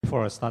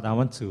before I start, I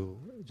want to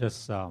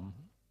just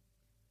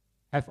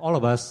have all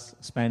of us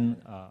spend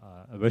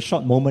a very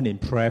short moment in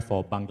prayer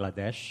for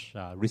Bangladesh.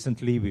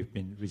 Recently, we've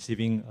been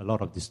receiving a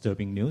lot of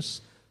disturbing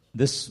news.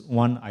 This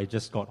one I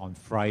just got on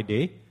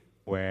Friday,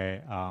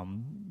 where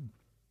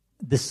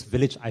this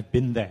village, I've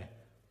been there.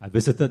 I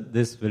visited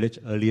this village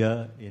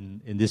earlier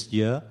in this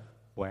year,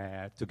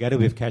 where together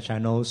with Care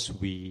Channels,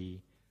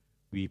 we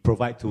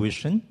provide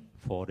tuition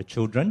for the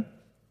children,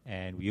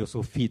 and we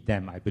also feed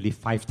them, I believe,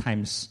 5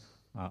 times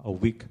a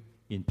week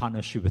in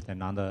partnership with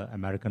another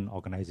American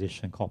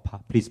organization called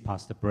Please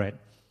Pass the Bread.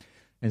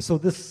 And so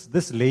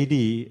this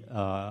lady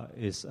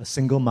is a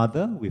single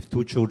mother with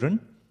 2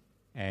 children,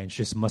 and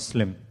she's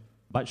Muslim.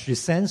 But she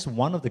sends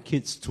one of the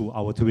kids to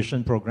our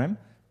tuition program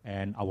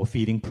and our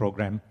feeding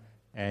program.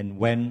 And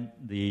when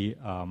the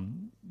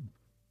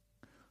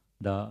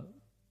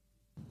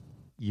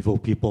evil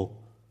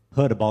people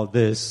heard about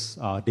this,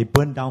 they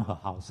burned down her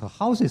house. Her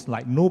house is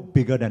like no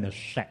bigger than a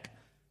shack.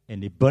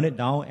 And they burned it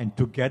down, and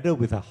together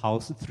with her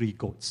house, 3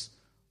 goats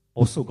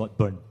also got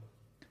burned.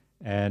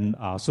 And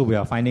so we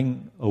are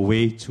finding a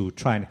way to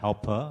try and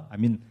help her. I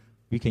mean,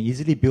 we can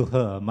easily build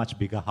her a much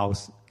bigger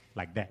house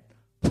like that.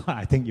 But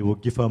I think it will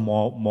give her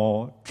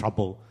more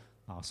trouble.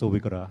 So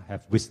we've got to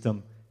have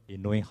wisdom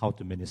in knowing how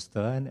to minister.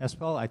 And as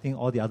well, I think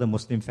all the other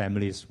Muslim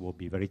families will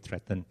be very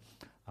threatened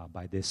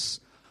by this.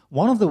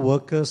 One of the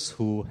workers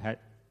who had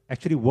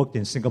actually worked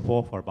in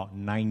Singapore for about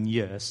 9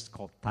 years,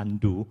 called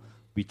Tandu,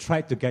 we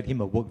tried to get him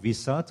a work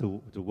visa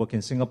to work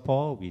in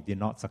Singapore. We did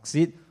not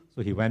succeed.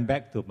 So he went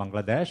back to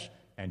Bangladesh,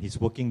 and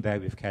he's working there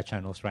with Care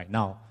Channels right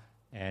now.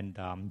 And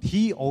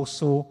he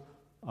also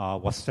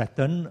was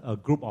threatened. A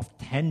group of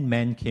 10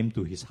 men came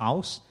to his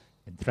house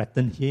and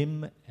threatened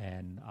him.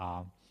 And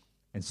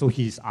so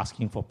he's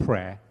asking for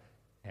prayer.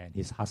 And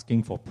he's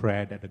asking for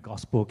prayer that the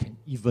gospel can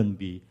even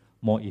be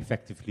more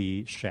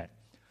effectively shared.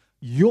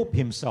 Job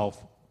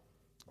himself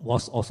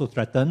was also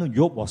threatened.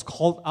 Job was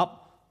called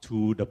up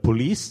to the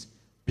police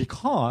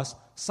because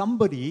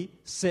somebody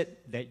said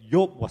that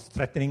Job was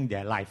threatening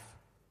their life.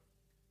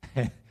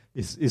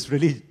 It's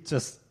really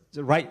just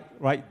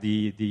right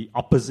the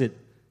opposite.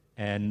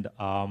 And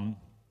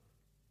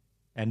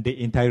they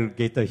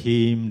interrogated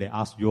him. They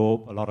asked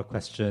Job a lot of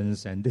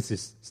questions, and this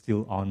is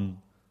still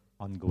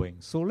ongoing.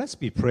 So let's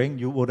be praying.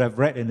 You would have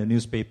read in the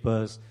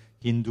newspapers,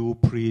 Hindu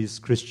priests,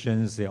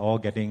 Christians, they're all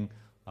getting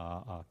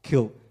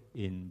killed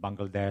in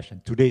Bangladesh.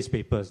 And today's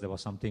papers, there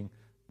was something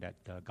that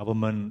the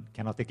government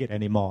cannot take it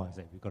anymore. It's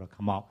like we've got to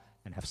come out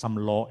and have some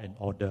law and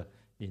order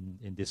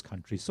in this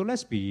country. So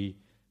let's be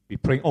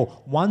praying. Oh,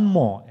 one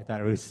more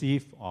that I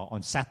received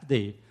on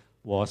Saturday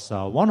was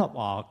one of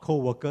our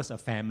co-workers, a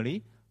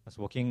family, was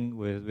working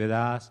with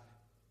us,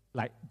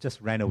 just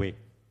ran away.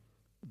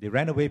 They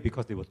ran away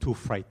because they were too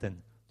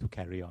frightened to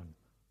carry on.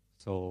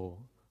 So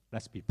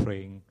let's be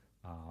praying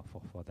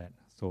for that.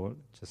 So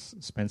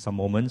just spend some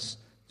moments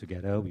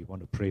together. We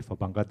want to pray for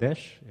Bangladesh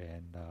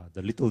and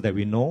the little that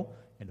we know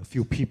and the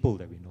few people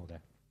that we know there.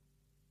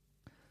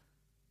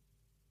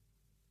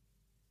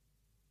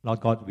 Lord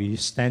God, we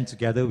stand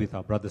together with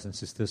our brothers and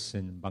sisters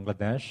in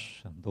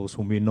Bangladesh, and those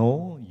whom we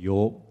know,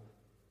 Job,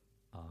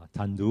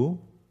 Tandu.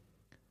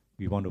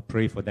 We want to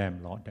pray for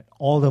them, Lord, that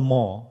all the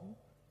more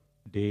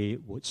they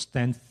would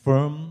stand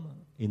firm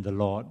in the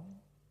Lord.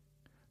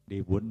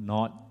 They would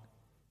not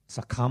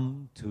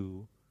succumb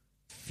to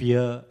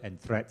fear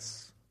and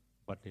threats,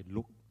 but they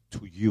look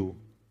to you.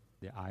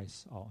 Their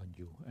eyes are on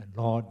you. And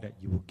Lord, that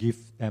you will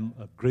give them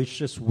a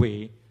gracious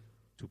way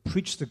to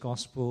preach the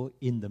gospel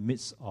in the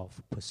midst of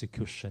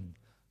persecution.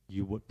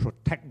 You would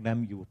protect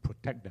them. You would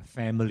protect their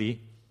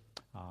family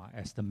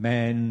as the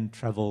man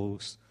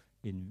travels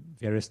in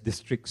various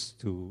districts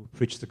to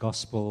preach the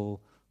gospel.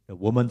 The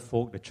woman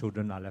folk, the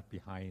children are left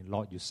behind.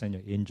 Lord, you send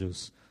your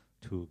angels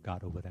to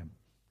guard over them.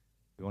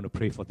 We want to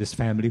pray for this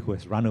family who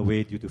has run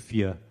away due to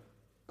fear.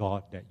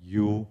 God, that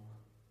you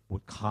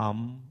would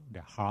calm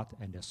their heart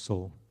and their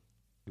soul.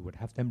 You would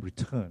have them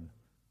return,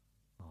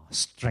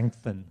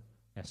 strengthened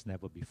as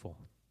never before.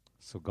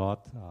 So God,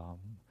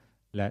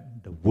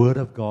 let the word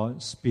of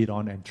God speed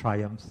on and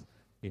triumph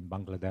in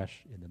Bangladesh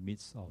in the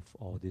midst of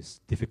all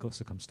these difficult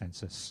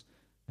circumstances.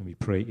 And we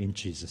pray in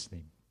Jesus'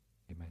 name.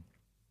 Amen.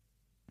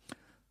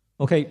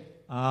 Okay,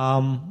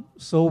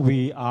 so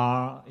we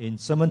are in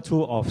Sermon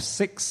 2 of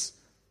 6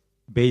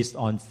 based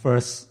on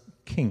 1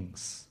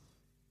 Kings.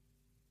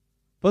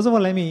 First of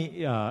all, let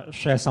me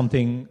share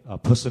something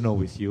personal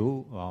with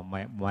you.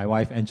 My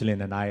wife,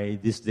 Angeline, and I,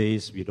 these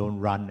days, we don't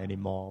run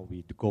anymore.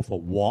 We go for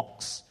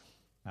walks.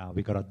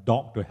 We got a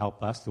dog to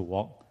help us to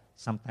walk.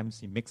 Sometimes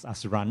he makes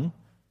us run.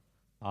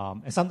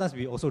 And sometimes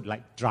we also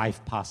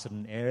drive past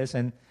certain areas.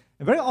 And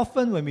very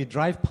often when we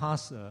drive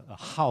past a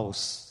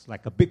house,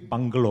 like a big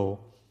bungalow,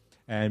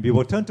 and we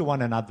will turn to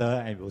one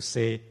another and we'll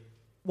say,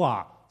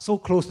 wow, so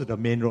close to the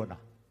main road.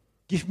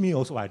 Give me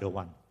also, I don't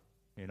want.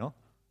 You know?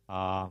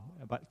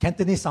 But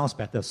Cantonese sounds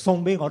better.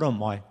 Song Bing or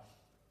Moi.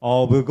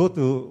 Or we'll go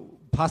to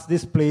past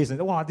this place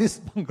and wow, this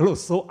bungalow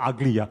is so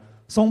ugly.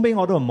 Song Bing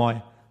or Moi.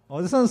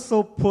 Oh, this one's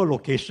so poor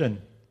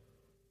location.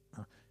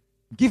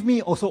 Give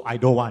me also, I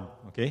don't want.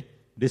 okay?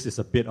 This is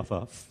a bit of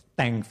a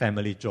Tang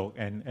family joke.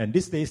 And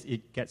these days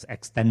it gets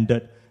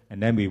extended.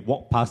 And then we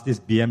walk past this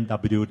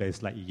BMW that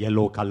is like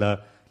yellow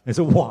color. And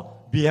say, wow,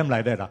 BM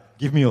like that.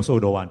 Give me also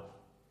the one.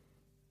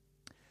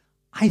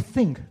 I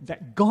think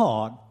that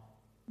God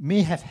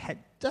may have had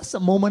just a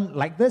moment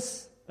like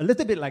this, a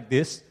little bit like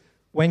this,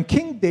 when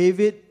King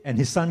David and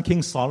his son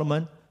King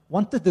Solomon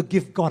wanted to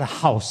give God a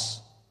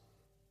house.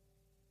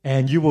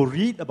 And you will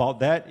read about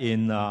that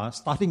in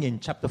starting in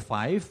chapter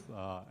 5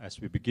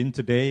 as we begin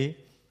today.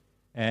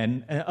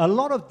 And a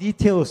lot of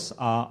details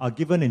are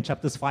given in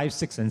chapters 5,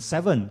 6, and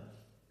 7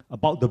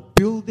 about the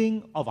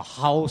building of a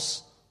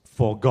house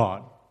for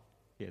God.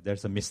 Okay,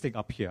 there's a mistake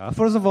up here.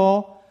 First of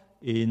all,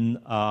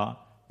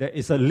 there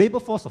is a labor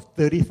force of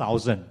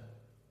 30,000.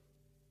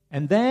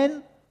 And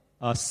then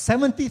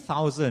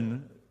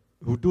 70,000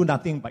 who do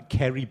nothing but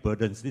carry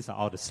burdens. These are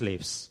all the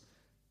slaves.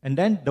 And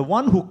then the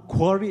one who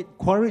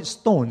quarried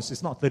stones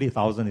is not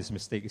 30,000, it's a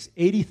mistake. It's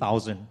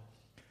 80,000.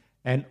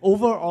 And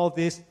over all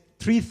this,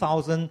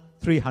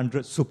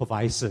 3,300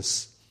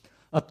 supervisors.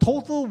 A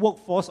total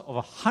workforce of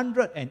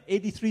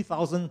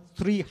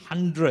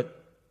 183,300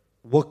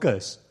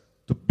 workers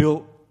to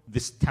build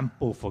this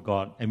temple for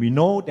God. And we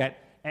know that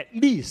at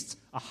least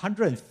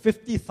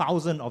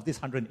 150,000 of these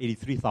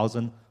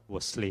 183,000 were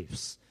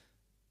slaves.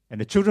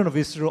 And the children of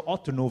Israel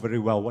ought to know very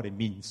well what it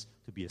means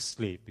to be a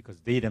slave, because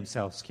they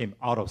themselves came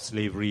out of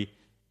slavery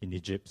in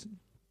Egypt.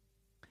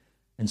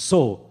 And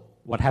so,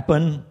 what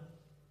happened?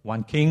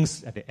 1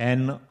 Kings at the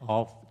end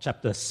of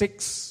chapter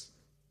 6,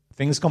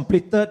 things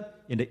completed.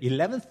 In the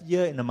 11th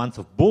year, in the month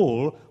of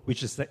Bul,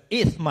 which is the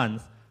 8th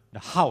month, the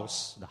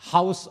house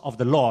of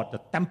the Lord,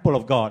 the temple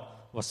of God,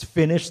 was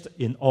finished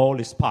in all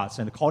its parts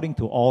and according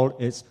to all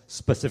its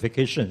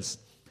specifications.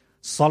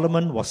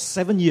 Solomon was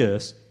 7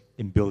 years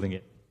in building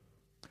it.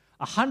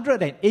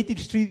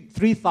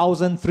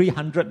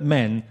 183,300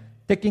 men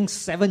taking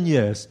 7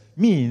 years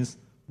means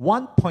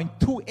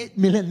 1.28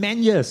 million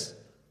man years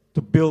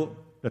to build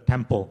the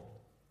temple.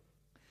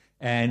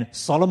 And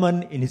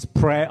Solomon, in his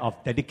prayer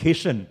of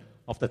dedication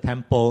of the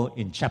temple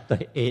in chapter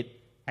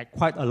 8, had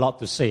quite a lot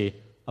to say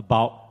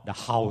about the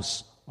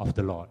house of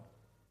the Lord.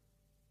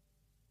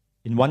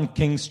 In 1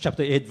 Kings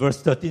chapter 8,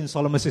 verse 13,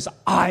 Solomon says,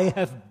 I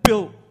have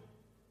built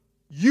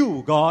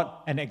you, God,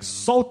 an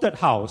exalted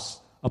house,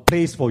 a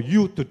place for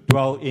you to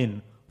dwell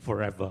in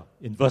forever.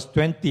 In verse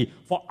 20,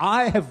 for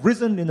I have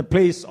risen in the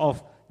place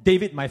of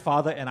David my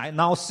father, and I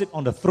now sit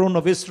on the throne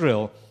of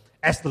Israel,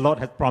 as the Lord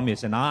had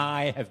promised, and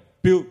I have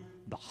built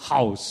the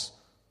house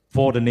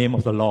for the name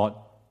of the Lord,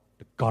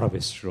 the God of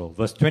Israel.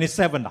 Verse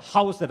 27, the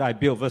house that I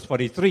built. Verse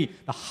 43,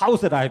 the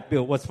house that I have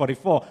built. Verse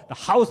 44, the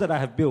house that I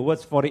have built.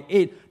 Verse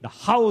 48, the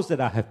house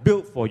that I have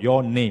built for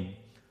your name.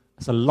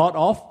 It's a lot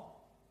of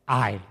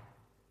I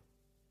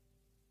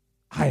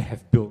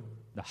have built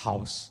the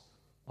house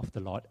of the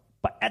Lord.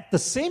 But at the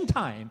same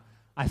time,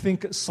 I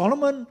think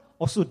Solomon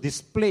also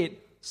displayed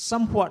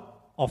somewhat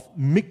of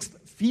mixed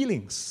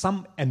feelings,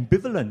 some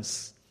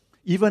ambivalence,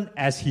 even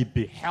as he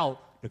beheld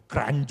the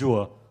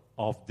grandeur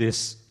of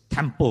this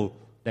temple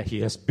that he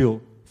has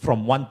built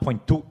from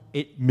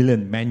 1.28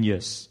 million man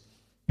years.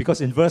 Because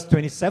in verse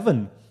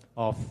 27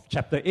 of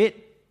chapter 8,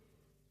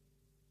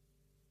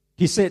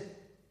 he said,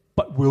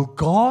 but will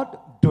God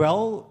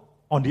dwell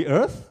on the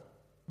earth?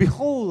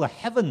 Behold, the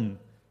heaven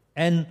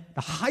and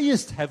the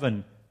highest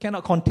heaven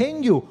cannot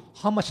contain you.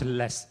 How much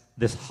less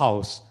this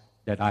house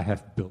that I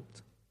have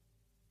built?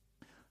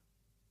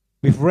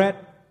 We've read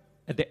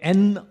at the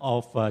end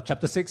of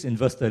chapter 6 in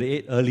verse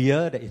 38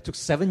 earlier that it took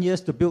 7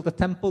 years to build the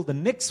temple. The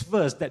next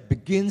verse that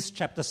begins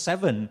chapter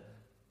 7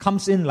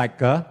 comes in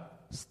like a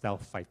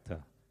stealth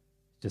fighter.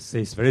 It just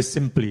says very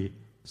simply,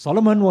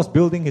 Solomon was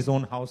building his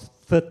own house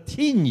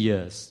 13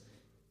 years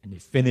and he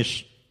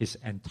finished his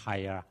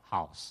entire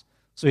house.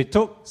 So it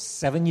took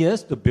 7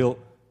 years to build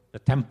the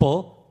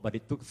temple, but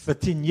it took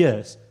 13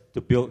 years to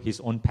build his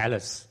own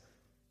palace.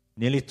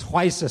 Nearly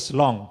twice as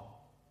long.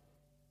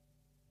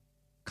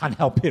 Can't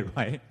help it,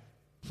 right?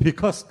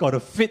 Because got to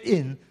fit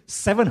in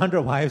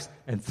 700 wives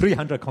and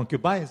 300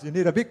 concubines. You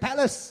need a big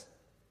palace.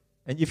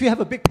 And if you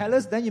have a big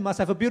palace, then you must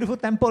have a beautiful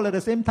temple at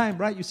the same time,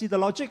 right? You see the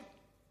logic?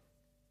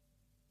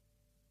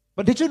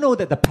 But did you know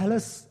that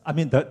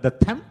the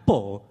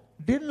temple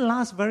didn't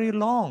last very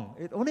long?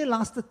 It only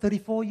lasted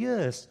 34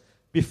 years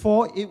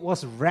before it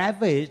was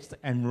ravaged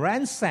and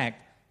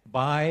ransacked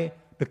by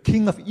the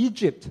king of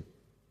Egypt.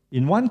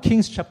 In 1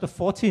 Kings chapter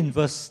 14,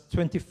 verse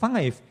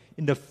 25,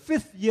 in the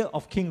 5th year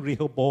of King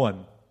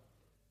Rehoboam,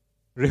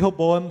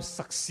 Rehoboam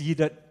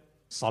succeeded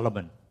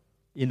Solomon.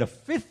 In the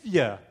 5th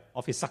year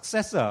of his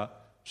successor,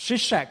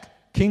 Shishak,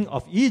 king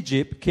of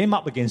Egypt, came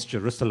up against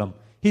Jerusalem.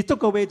 He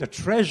took away the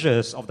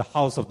treasures of the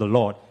house of the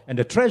Lord and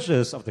the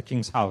treasures of the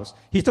king's house.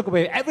 He took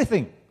away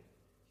everything.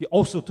 He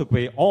also took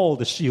away all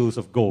the shields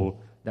of gold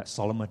that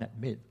Solomon had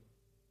made.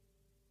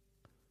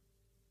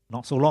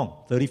 Not so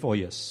long, 34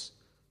 years.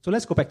 So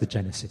let's go back to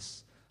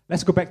Genesis.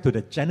 Let's go back to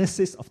the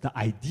genesis of the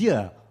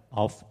idea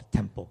of the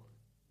temple.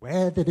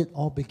 Where did it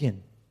all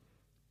begin?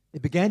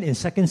 It began in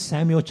 2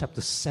 Samuel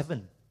chapter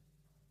 7.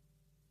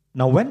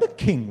 Now when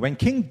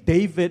King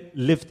David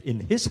lived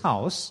in his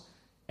house,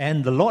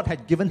 and the Lord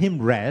had given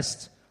him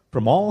rest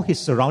from all his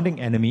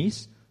surrounding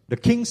enemies, the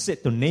king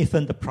said to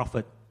Nathan the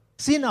prophet,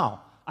 "See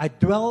now, I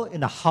dwell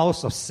in a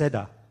house of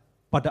cedar,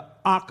 but the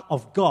ark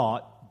of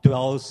God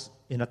dwells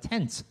in a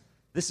tent."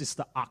 This is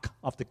the ark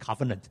of the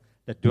covenant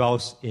that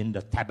dwells in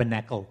the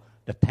tabernacle,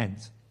 the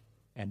tent.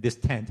 And this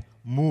tent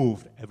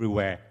moved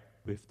everywhere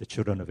with the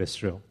children of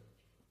Israel.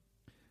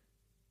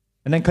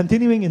 And then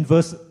continuing in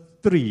verse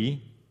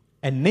 3,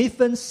 and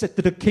Nathan said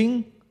to the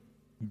king,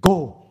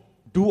 "Go,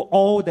 do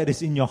all that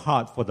is in your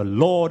heart, for the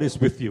Lord is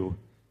with you."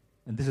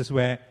 And this is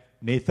where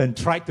Nathan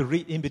tried to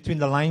read in between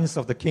the lines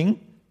of the king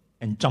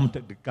and jumped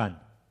at the gun.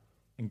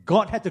 And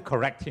God had to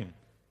correct him.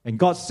 And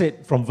God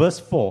said from verse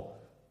 4,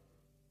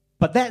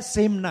 "But that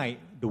same night,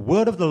 the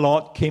word of the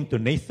Lord came to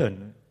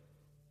Nathan.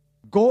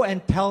 Go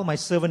and tell my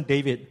servant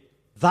David,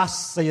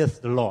 thus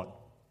saith the Lord,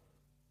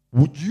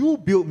 would you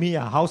build me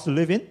a house to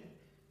live in?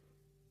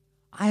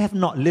 I have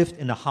not lived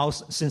in a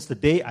house since the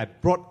day I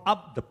brought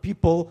up the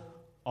people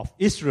of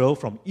Israel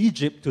from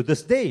Egypt to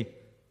this day.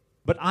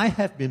 But I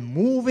have been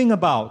moving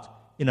about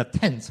in a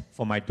tent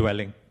for my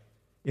dwelling.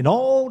 In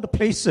all the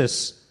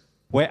places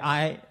where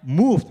I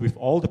moved with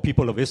all the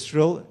people of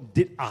Israel,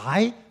 did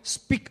I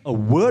speak a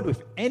word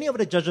with any of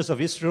the judges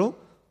of Israel,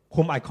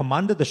 whom I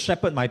commanded to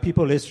shepherd my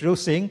people Israel,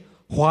 saying,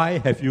 why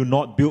have you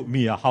not built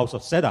me a house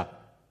of cedar?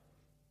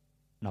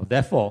 Now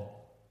therefore,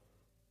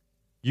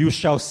 you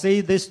shall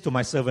say this to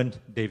my servant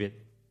David.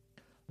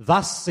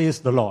 Thus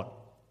says the Lord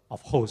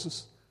of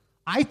hosts,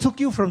 I took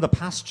you from the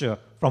pasture,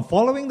 from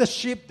following the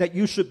sheep, that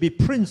you should be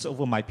prince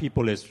over my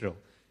people Israel.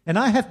 And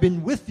I have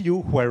been with you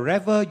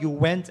wherever you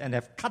went, and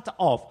have cut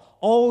off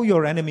all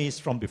your enemies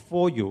from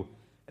before you.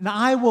 And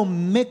I will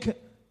make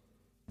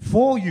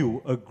for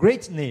you a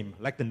great name,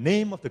 like the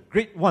name of the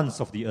great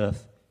ones of the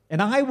earth.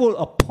 And I will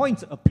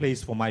appoint a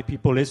place for my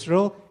people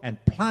Israel,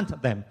 and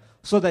plant them,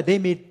 so that they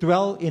may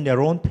dwell in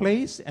their own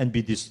place, and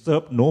be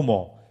disturbed no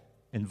more.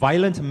 And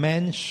violent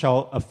men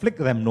shall afflict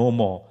them no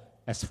more,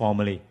 as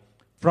formerly,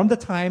 from the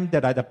time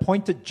that I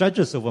appointed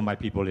judges over my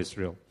people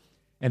Israel.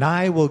 And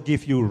I will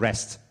give you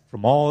rest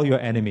from all your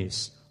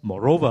enemies.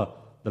 Moreover,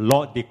 the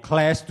Lord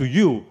declares to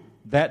you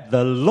that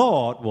the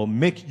Lord will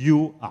make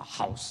you a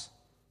house.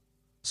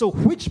 So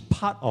which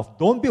part of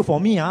don't build for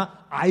me,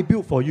 I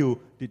build for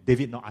you, did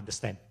David not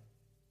understand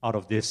out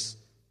of this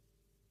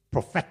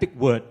prophetic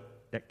word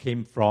that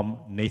came from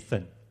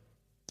Nathan?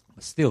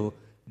 But still,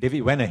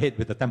 David went ahead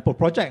with the temple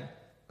project,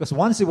 because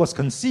once it was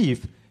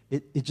conceived,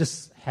 it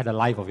just had a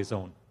life of its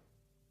own.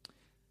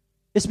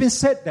 It's been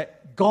said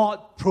that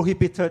God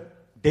prohibited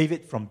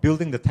David from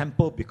building the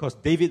temple because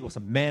David was a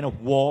man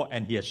of war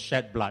and he had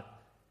shed blood.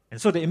 And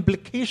so the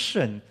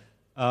implication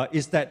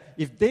is that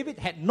if David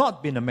had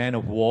not been a man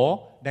of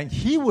war, then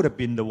he would have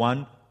been the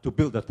one to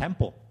build the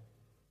temple.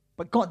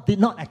 But God did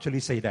not actually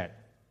say that.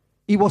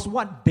 It was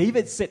what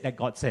David said that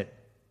God said.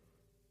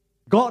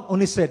 God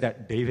only said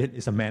that David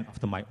is a man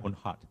after my own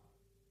heart.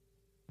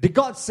 Did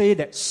God say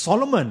that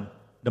Solomon,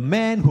 the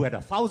man who had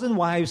 1,000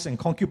 wives and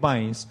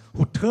concubines,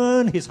 who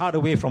turned his heart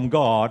away from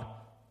God,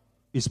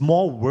 is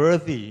more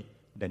worthy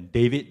than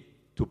David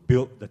to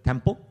build the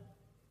temple?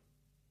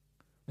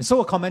 And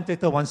so a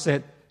commentator once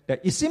said that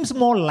it seems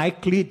more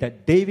likely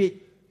that David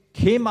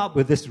came up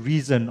with this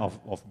reason of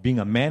being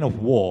a man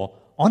of war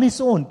on his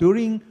own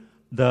during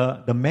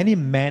the many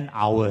man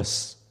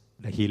hours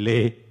that he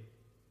lay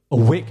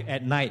awake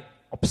at night,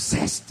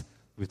 obsessed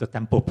with the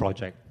temple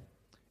project.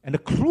 And the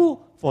clue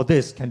for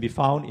this can be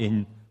found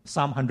in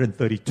Psalm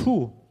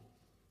 132,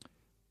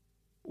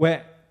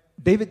 where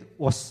David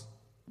was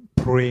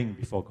praying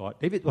before God.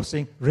 David was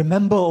saying,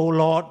 remember, O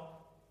Lord,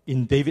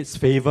 in David's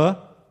favor,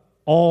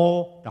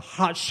 all the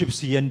hardships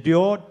he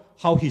endured,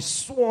 how he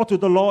swore to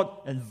the Lord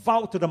and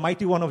vowed to the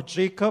mighty one of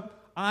Jacob,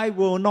 I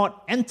will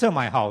not enter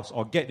my house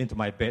or get into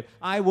my bed.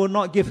 I will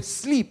not give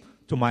sleep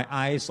to my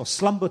eyes or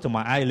slumber to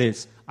my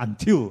eyelids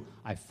until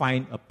I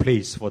find a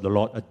place for the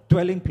Lord, a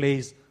dwelling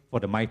place for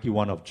the mighty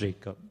one of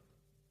Jacob.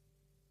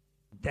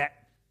 That,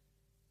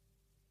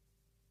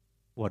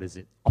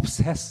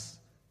 obsessed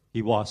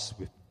he was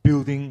with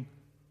building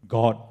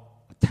God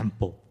a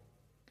temple.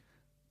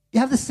 You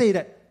have to say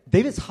that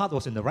David's heart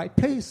was in the right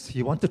place.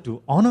 He wanted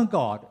to honor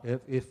God,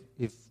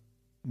 if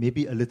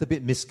maybe a little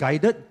bit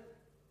misguided.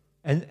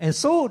 And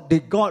so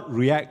did God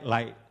react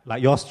like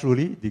yours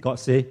truly? Did God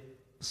say,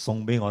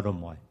 Song Bing or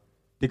Moi?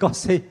 Did God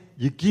say,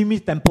 you give me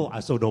temple, I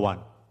so don't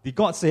want? Did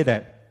God say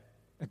that?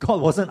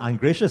 God wasn't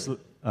ungracious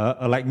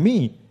like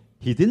me.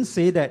 He didn't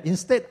say that.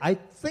 Instead, I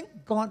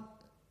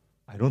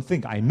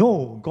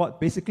know God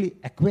basically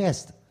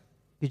acquiesced.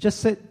 He just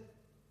said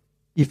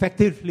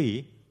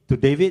effectively to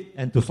David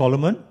and to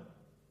Solomon,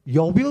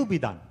 your will be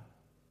done.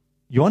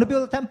 You want to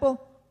build a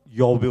temple?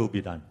 Your will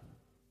be done.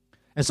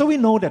 And so we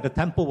know that the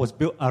temple was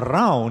built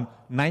around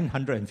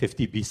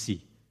 950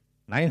 BC,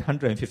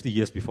 950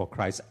 years before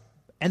Christ,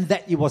 and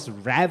that it was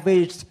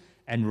ravaged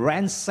and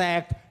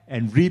ransacked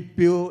and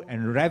rebuilt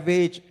and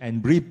ravaged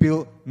and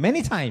rebuilt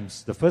many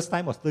times. The first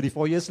time was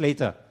 34 years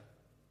later.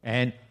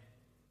 And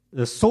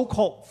the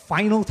so-called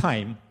final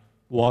time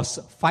was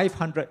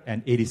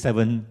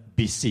 587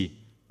 BC.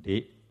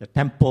 The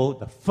temple,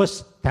 the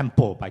first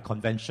temple by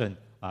convention,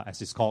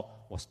 as it's called,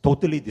 was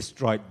totally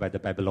destroyed by the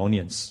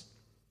Babylonians.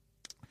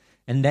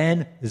 And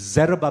then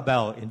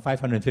Zerubbabel in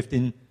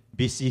 515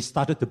 BC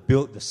started to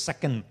build the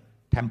second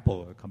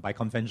temple. By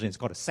convention, it's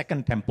called the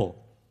second temple.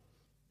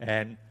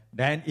 And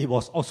then it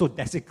was also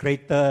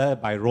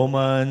desecrated by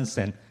Romans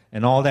and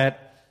all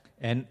that.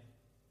 And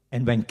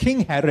when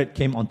King Herod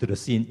came onto the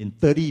scene in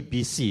 30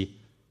 BC,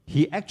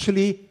 he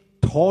actually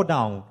tore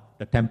down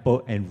the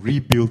temple and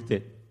rebuilt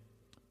it.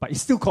 But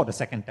it's still called the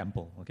second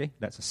temple, okay?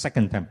 That's the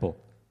second temple.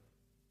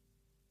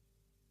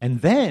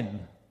 And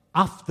then,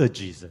 after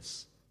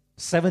Jesus,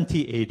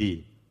 70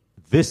 AD,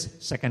 this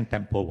second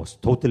temple was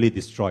totally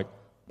destroyed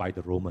by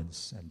the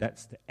Romans. And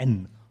that's the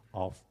end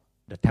of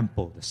the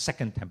temple, the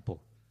second temple.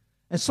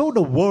 And so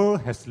the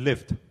world has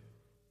lived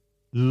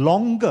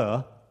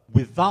longer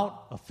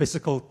without a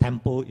physical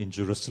temple in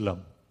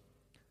Jerusalem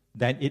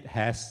than it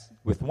has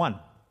with one.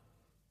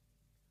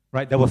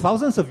 Right? There were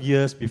thousands of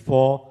years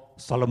before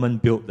Solomon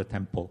built the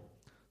temple.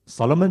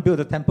 Solomon built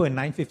the temple in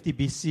 950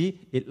 BC.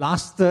 It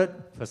lasted,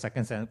 the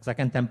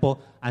second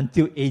temple,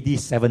 until AD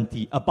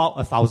 70, about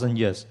 1,000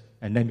 years.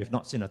 And then we've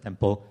not seen a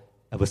temple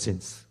ever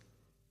since.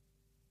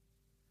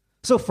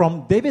 So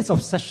from David's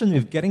obsession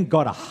with getting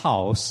God a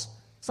house,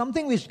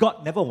 something which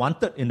God never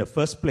wanted in the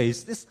first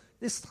place,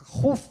 this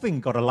whole thing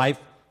got a life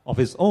of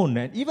its own.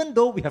 And even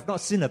though we have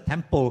not seen a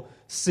temple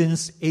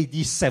since AD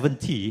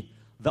 70,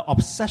 the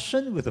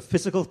obsession with the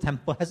physical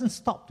temple hasn't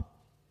stopped.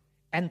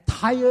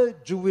 Entire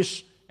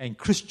Jewish and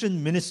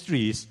Christian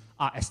ministries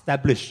are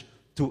established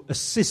to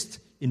assist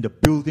in the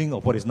building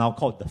of what is now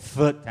called the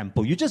Third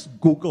Temple. You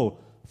just Google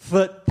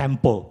Third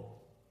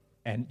Temple,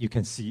 and you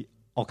can see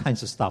all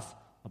kinds of stuff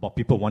about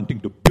people wanting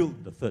to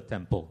build the Third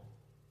Temple.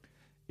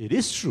 It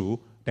is true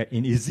that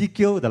in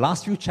Ezekiel, the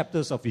last few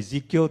chapters of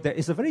Ezekiel, there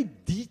is a very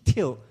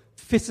detailed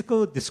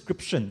physical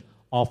description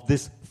of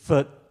this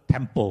Third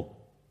Temple.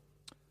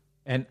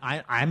 And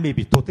I may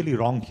be totally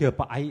wrong here,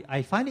 but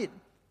I find it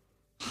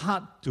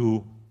hard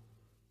to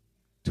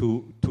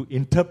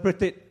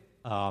interpret it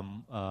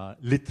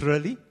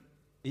literally.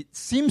 It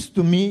seems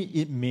to me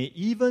it may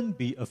even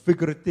be a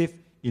figurative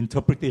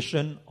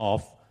interpretation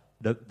of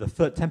the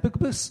Third Temple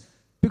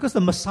because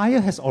the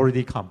Messiah has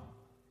already come.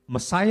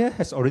 Messiah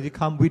has already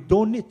come. We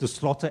don't need to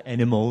slaughter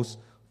animals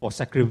for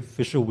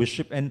sacrificial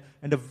worship. And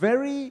the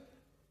very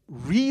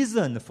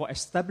reason for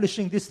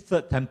establishing this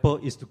Third Temple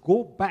is to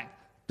go back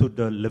to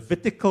the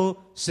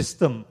Levitical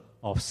system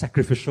of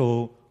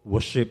sacrificial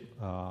worship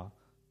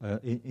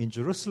in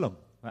Jerusalem.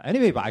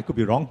 Anyway, but I could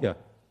be wrong here.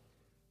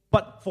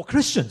 But for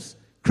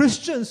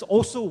Christians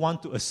also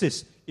want to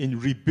assist in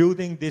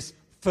rebuilding this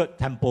Third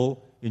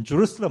Temple in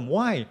Jerusalem.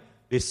 Why?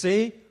 They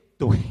say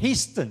to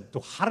hasten, to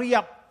hurry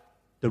up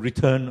the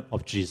return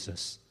of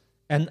Jesus.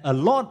 And a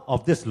lot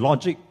of this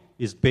logic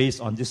is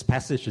based on this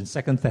passage in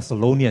 2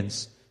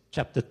 Thessalonians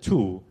chapter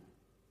 2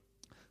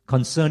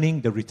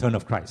 concerning the return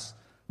of Christ.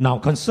 Now,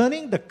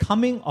 concerning the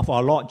coming of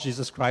our Lord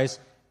Jesus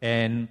Christ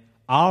and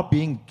our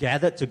being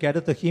gathered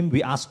together to Him,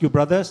 we ask you,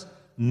 brothers,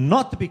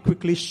 not to be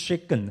quickly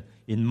shaken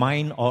in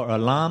mind or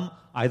alarm,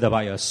 either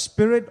by a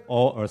spirit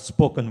or a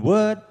spoken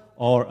word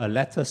or a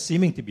letter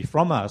seeming to be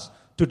from us,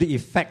 to the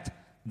effect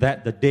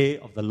that the day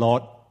of the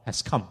Lord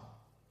has come.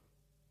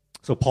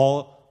 So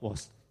Paul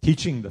was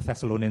teaching the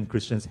Thessalonian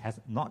Christians,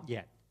 not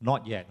yet,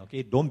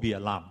 okay? Don't be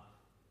alarmed.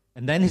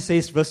 And then he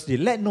says, verse 3,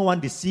 let no one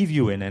deceive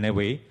you in any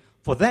way,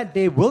 for that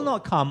day will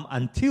not come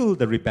until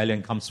the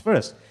rebellion comes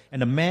first,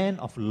 and the man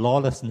of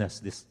lawlessness,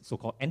 this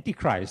so-called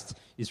Antichrist,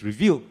 is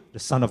revealed, the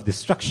son of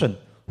destruction,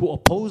 who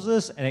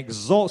opposes and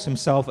exalts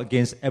himself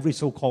against every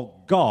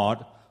so-called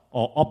God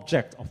or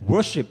object of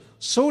worship,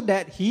 so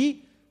that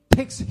he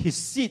takes his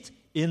seat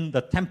in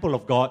the temple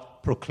of God,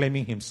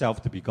 proclaiming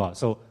himself to be God.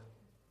 So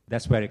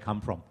that's where it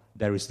comes from.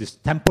 There is this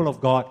temple of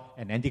God,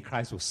 and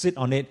Antichrist will sit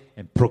on it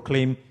and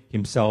proclaim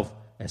himself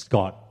as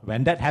God.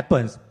 When that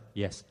happens,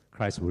 yes,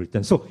 Christ will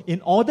return. So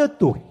in order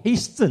to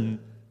hasten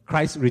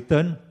Christ's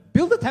return,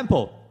 build a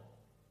temple.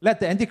 Let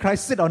the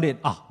Antichrist sit on it.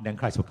 Then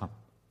Christ will come.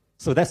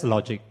 So that's the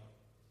logic.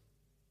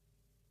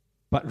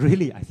 But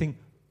really, I think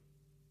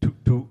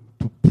to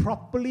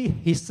properly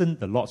hasten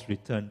the Lord's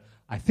return,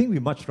 I think we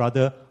much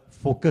rather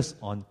focus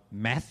on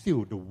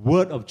Matthew, the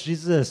word of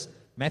Jesus.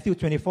 Matthew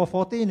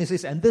 24:14, it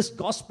says, and this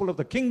gospel of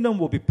the kingdom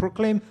will be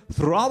proclaimed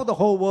throughout the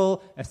whole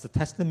world as the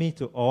testimony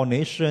to all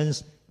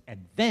nations,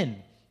 and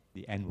then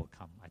the end will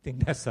come. I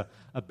think that's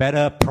a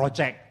better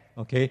project,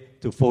 okay,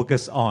 to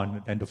focus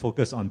on than to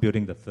focus on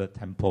building the Third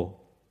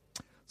Temple.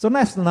 So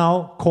let's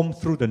now comb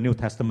through the New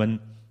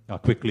Testament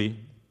quickly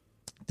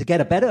to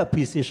get a better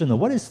appreciation of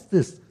what is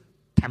this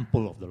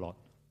temple of the Lord.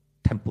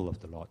 Temple of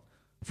the Lord.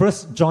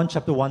 First John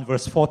chapter 1,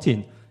 verse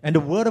 14. And the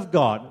word of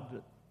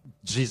God,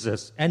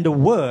 Jesus, and the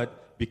word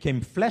became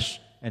flesh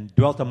and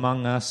dwelt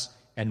among us,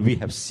 and we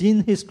have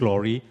seen his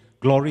glory,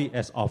 glory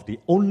as of the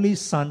only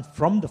Son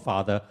from the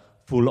Father,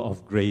 full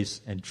of grace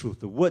and truth.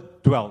 The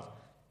word dwelt,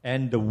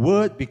 and the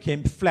word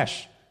became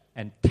flesh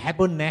and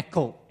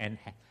tabernacled and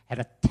had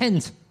a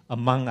tent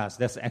among us.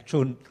 That's the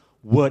actual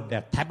word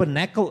there,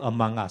 tabernacle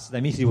among us.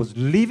 That means he was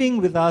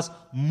living with us,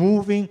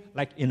 moving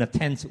like in a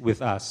tent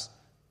with us.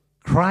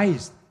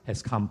 Christ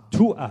has come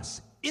to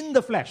us in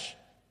the flesh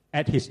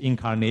at his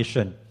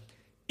incarnation.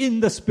 In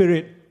the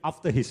spirit,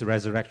 after his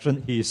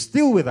resurrection, he is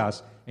still with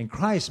us. And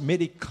Christ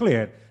made it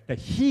clear that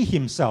he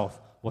himself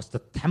was the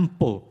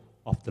temple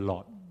of the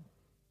Lord.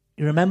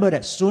 You remember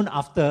that soon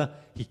after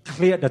he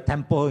cleared the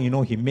temple,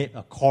 he made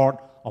a cord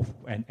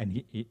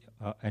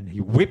and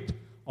he whipped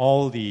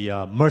all the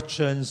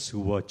merchants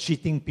who were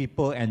cheating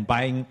people and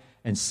buying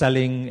and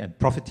selling and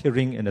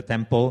profiteering in the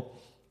temple.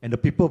 And the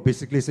people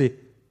basically say,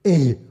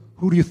 hey,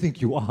 who do you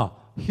think you are?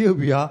 Here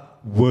we are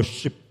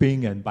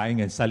worshipping and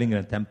buying and selling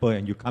in the temple,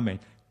 and you come and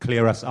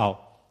clear us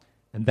out.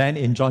 And then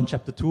in John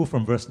chapter 2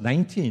 from verse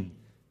 19,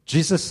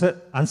 Jesus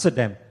answered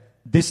them,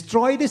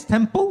 destroy this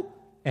temple,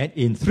 and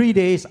in 3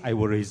 days I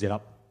will raise it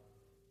up.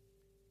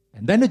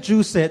 And then the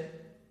Jews said,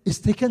 it's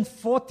taken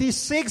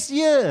 46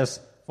 years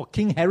for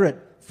King Herod,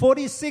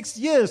 46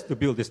 years to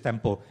build this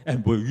temple,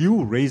 and will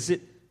you raise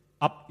it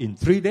up in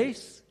 3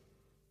 days?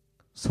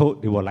 So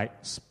they were like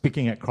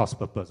speaking at cross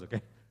purpose,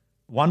 okay?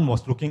 One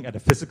was looking at the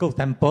physical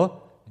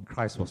temple, and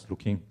Christ was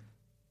looking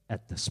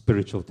at the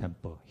spiritual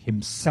temple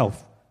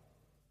himself.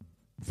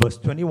 Verse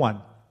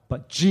 21,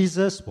 but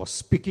Jesus was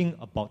speaking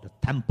about the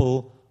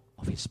temple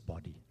of his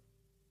body.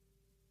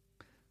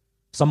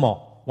 Some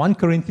more. 1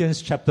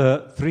 Corinthians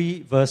chapter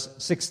 3, verse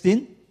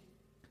 16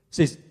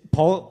 says,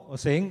 Paul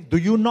was saying, do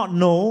you not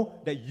know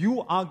that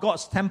you are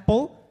God's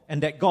temple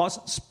and that God's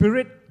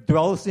Spirit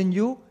dwells in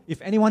you?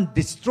 If anyone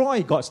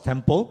destroy God's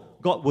temple,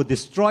 God will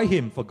destroy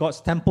him, for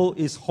God's temple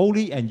is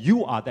holy and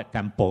you are that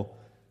temple.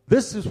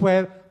 This is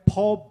where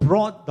Paul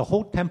brought the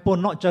whole temple,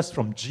 not just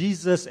from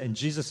Jesus and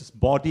Jesus'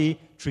 body,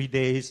 3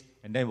 days,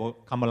 and then will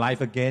come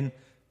alive again.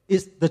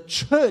 It's the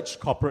church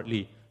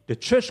corporately. The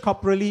church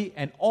corporately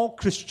and all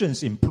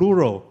Christians in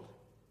plural,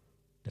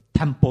 the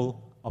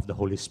temple of the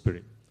Holy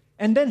Spirit.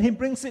 And then he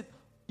brings it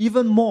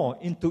even more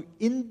into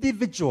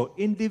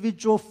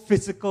individual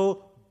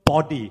physical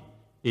body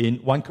in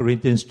 1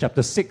 Corinthians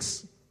chapter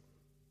 6.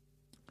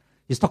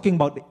 He's talking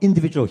about the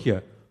individual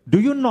here. Do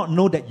you not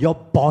know that your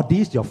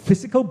bodies, your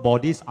physical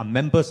bodies, are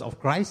members of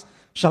Christ?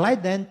 Shall I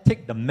then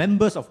take the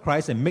members of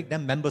Christ and make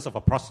them members of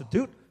a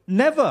prostitute?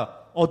 Never.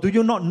 Or do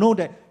you not know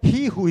that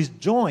he who is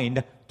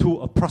joined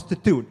to a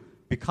prostitute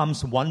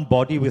becomes one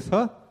body with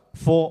her?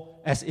 For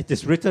as it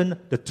is written,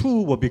 the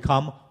two will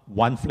become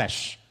one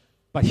flesh.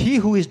 But he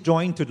who is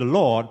joined to the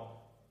Lord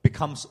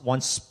becomes one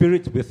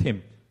spirit with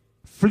him.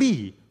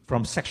 Flee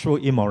from sexual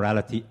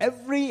immorality.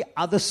 Every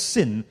other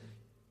sin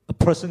a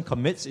person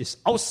commits is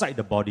outside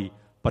the body,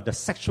 but the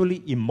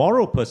sexually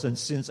immoral person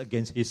sins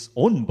against his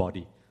own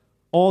body.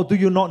 Or do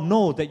you not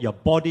know that your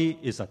body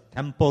is a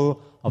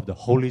temple of the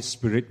Holy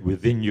Spirit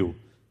within you,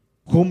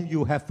 whom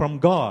you have from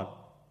God?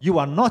 You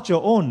are not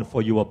your own,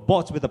 for you were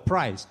bought with a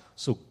price.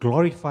 So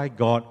glorify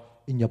God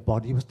in your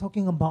body. He was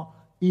talking about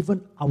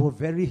even our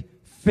very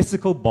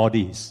physical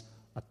bodies,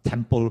 a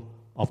temple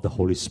of the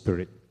Holy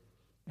Spirit.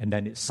 And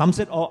then it sums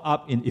it all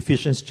up in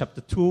Ephesians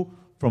chapter 2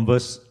 from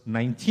verse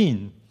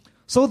 19.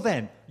 So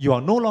then, you are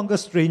no longer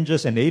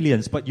strangers and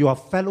aliens, but you are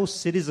fellow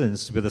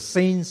citizens with the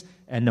saints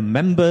and the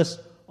members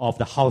of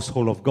the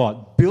household of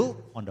God, built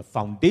on the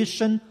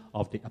foundation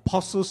of the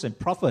apostles and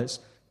prophets,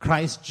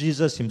 Christ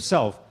Jesus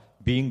himself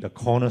being the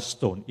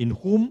cornerstone, in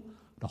whom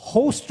the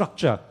whole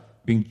structure,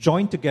 being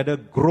joined together,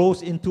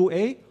 grows into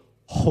a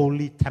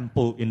holy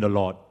temple in the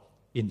Lord.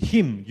 In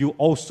him, you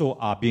also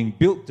are being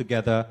built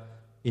together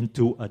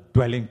into a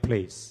dwelling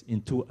place,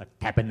 into a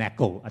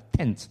tabernacle, a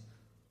tent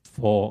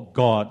for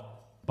God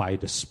by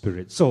the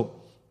Spirit. So,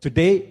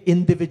 today,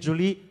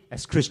 individually,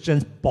 as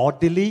Christians,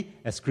 bodily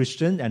as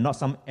Christians, and not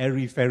some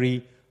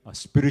airy-fairy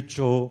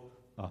spiritual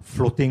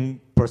floating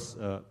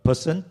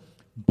person,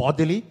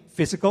 bodily,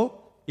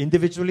 physical,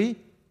 individually,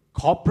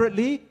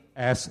 corporately,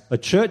 as a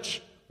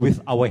church,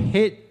 with our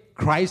head,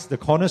 Christ the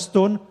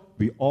cornerstone,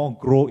 we all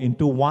grow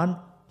into one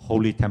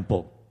holy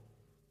temple,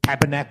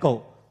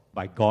 tabernacle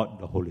by God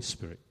the Holy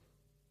Spirit.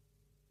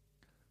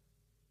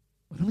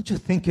 Don't you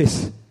think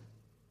it's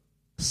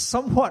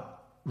somewhat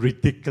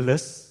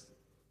ridiculous,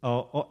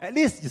 or at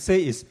least you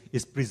say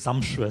it's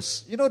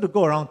presumptuous, to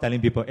go around telling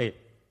people, hey,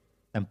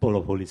 temple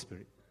of Holy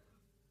Spirit,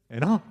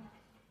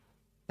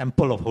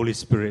 temple of Holy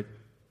Spirit,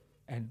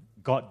 and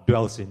God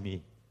dwells in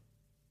me.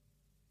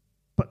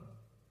 But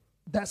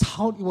that's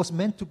how it was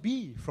meant to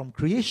be from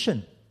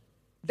creation.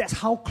 That's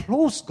how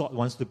close God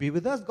wants to be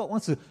with us. God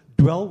wants to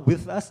dwell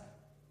with us,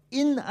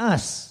 in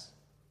us.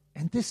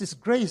 And this is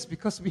grace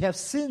because we have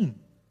sinned.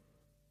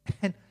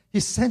 And He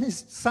sent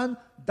His Son,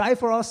 die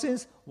for our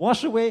sins,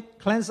 wash away,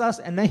 cleanse us,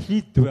 and then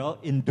He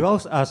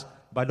indwells us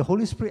by the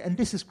Holy Spirit. And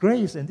this is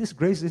grace, and this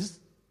grace is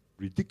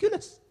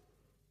ridiculous.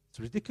 It's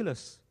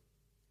ridiculous.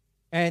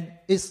 And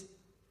it's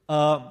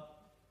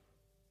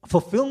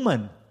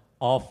fulfillment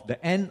of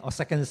the end of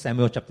 2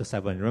 Samuel chapter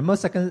 7. Remember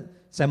 2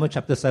 Samuel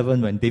chapter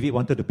 7 when David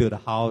wanted to build a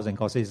house and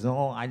God says,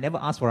 no, I never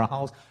asked for a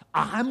house.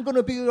 I'm going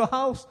to build a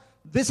house.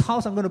 This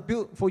house I'm going to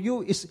build for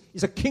you is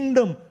a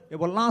kingdom that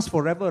will last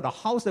forever, the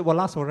house that will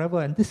last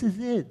forever. And this is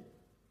it.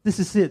 This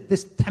is it.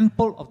 This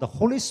temple of the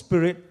Holy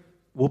Spirit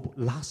will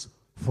last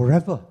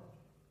forever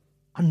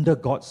under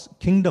God's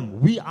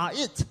kingdom. We are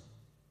it.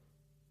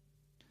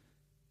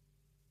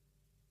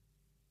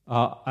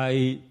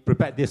 I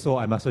prepared this, so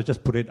I must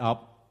just put it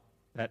up.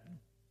 That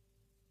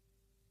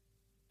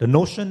the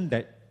notion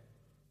that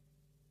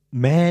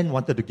man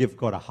wanted to give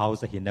God a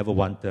house that he never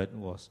wanted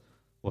was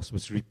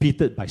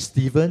repeated by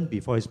Stephen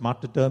before his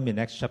martyrdom in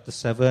Acts chapter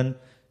 7.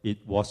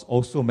 It was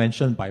also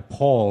mentioned by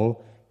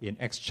Paul in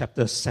Acts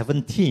chapter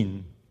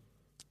 17.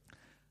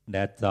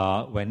 That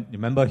when,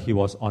 remember, he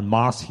was on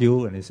Mars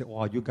Hill and he said,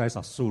 "Oh, you guys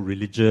are so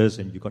religious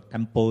and you got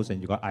temples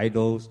and you got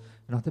idols."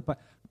 And I said,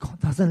 but God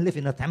doesn't live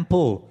in a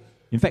temple.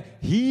 In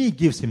fact, he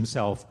gives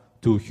himself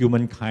to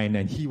humankind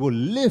and he will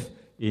live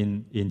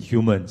in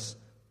humans,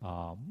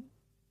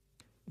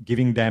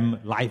 giving them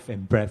life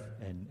and breath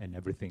and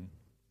everything.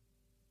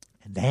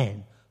 And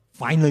then,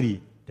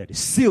 finally, that is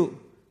sealed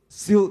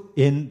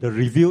in the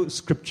revealed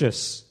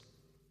scriptures.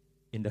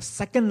 In the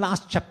second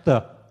last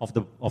chapter of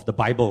the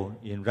Bible,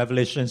 in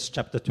Revelation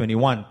chapter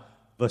 21,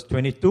 verse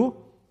 22,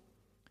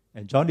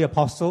 and John the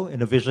Apostle in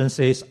the vision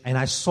says, "And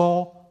I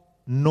saw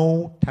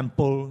no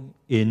temple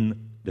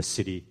in the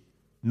city,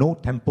 no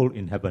temple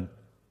in heaven.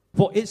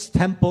 For its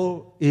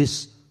temple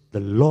is the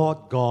Lord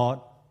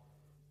God,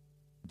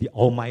 the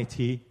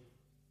Almighty,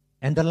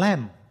 and the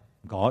Lamb,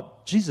 God,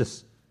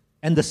 Jesus.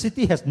 And the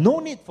city has no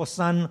need for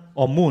sun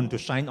or moon to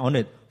shine on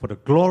it, for the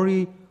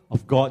glory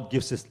of God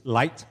gives its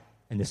light,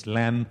 and His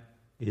Lamb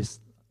is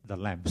the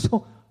Lamb."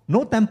 So,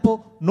 no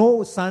temple,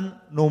 no sun,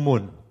 no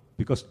moon,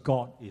 because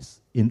God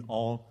is in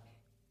all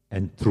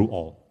and through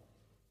all.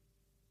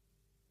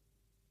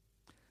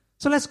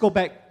 So let's go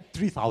back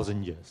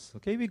 3,000 years.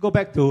 Okay, we go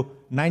back to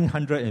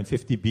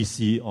 950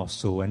 BC or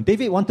so, and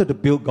David wanted to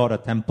build God a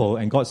temple,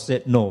 and God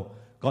said no.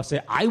 God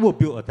said, "I will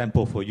build a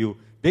temple for you."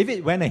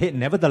 David went ahead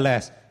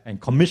nevertheless and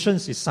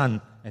commissions his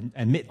son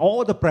and made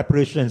all the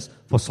preparations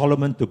for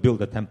Solomon to build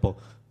the temple.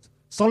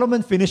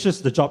 Solomon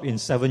finishes the job in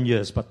 7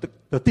 years, but took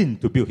 13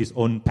 to build his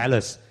own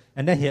palace.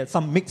 And then he had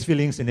some mixed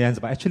feelings in the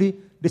end. But actually,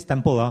 this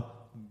temple,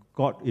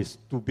 God is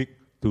too big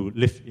to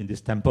live in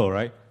this temple,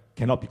 right?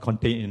 Cannot be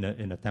contained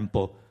in a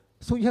temple.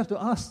 So you have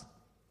to ask,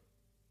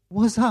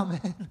 what's up,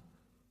 man?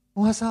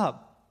 What's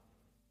up?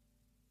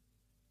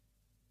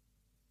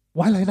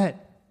 Why like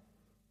that?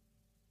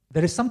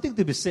 There is something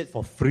to be said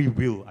for free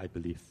will, I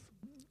believe.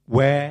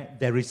 Where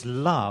there is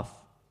love,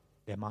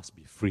 there must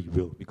be free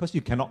will. Because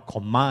you cannot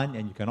command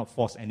and you cannot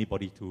force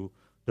anybody to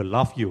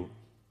love you.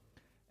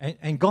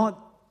 And God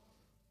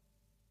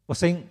was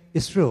saying,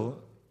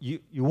 Israel,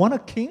 you want a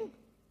king?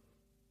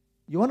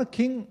 You want a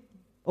king?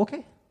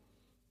 Okay.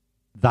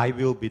 Thy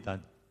will be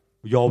done.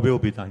 Your will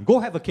be done. Go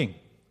have a king.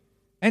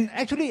 And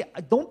actually,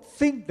 I don't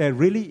think there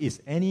really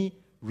is any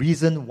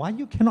reason why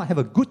you cannot have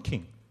a good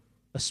king.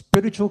 A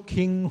spiritual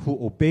king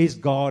who obeys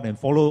God and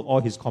follows all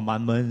His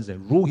commandments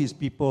and rule His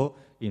people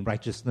in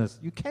righteousness.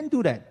 You can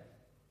do that.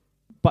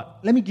 But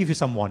let me give you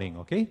some warning,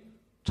 okay?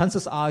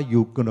 Chances are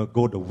you're going to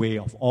go the way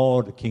of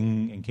all the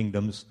king and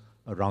kingdoms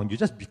around you.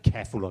 Just be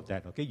careful of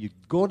that, okay? You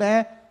go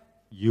there,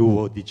 you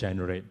will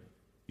degenerate.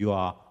 You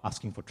are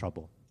asking for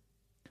trouble.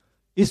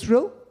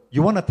 Israel,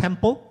 you want a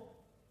temple?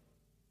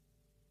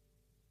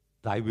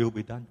 Thy will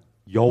be done.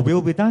 Your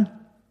will be done.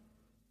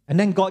 And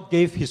then God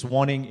gave His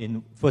warning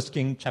in 1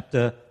 Kings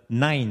chapter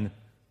 9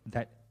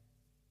 that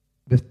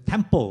the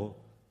temple,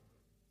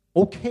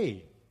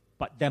 okay,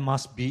 but there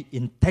must be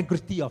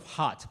integrity of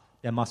heart.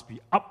 There must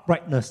be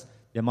uprightness.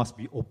 There must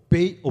be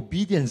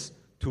obedience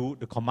to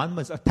the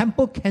commandments. A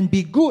temple can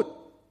be good.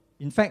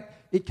 In fact,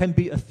 it can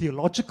be a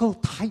theological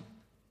type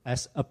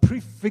as a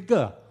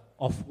prefigure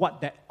of what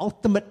that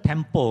ultimate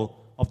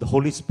temple of the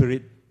Holy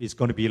Spirit is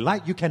going to be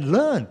like. You can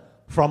learn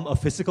from a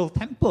physical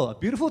temple. A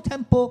beautiful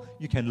temple,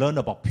 you can learn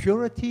about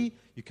purity.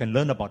 You can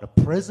learn about the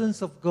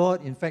presence of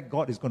God. In fact,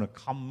 God is going to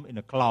come in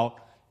a cloud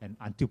and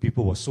until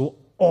people were so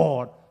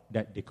awed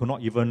that they could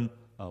not even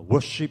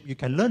worship. You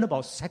can learn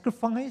about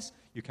sacrifice.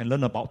 You can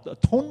learn about the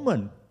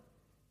atonement.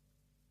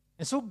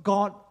 And so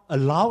God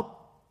allowed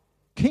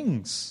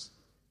kings.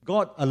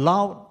 God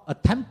allowed a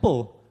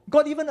temple.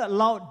 God even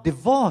allowed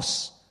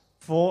divorce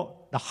for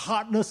the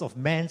hardness of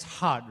man's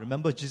heart.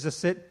 Remember, Jesus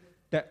said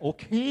that,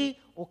 okay,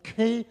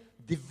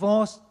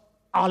 divorce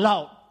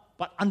allowed,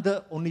 but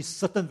under only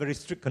certain very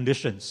strict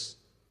conditions.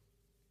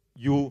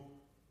 You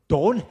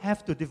don't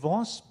have to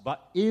divorce,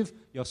 but if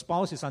your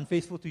spouse is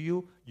unfaithful to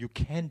you, you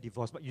can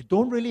divorce, but you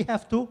don't really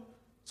have to.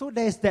 So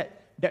there's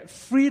that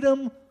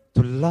freedom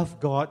to love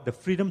God, the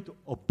freedom to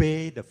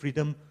obey, the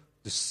freedom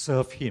to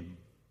serve Him,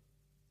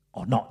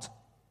 or not.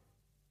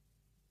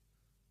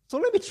 So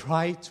let me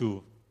try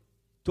to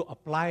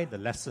apply the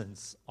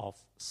lessons of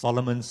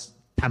Solomon's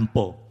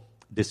temple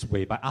this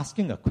way by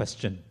asking a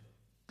question.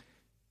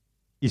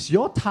 Is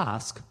your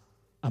task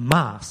a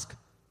mask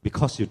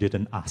because you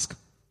didn't ask?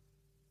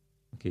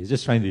 Okay,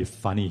 just trying to be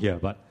funny here,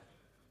 but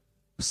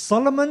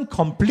Solomon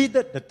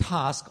completed the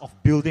task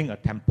of building a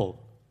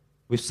temple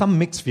with some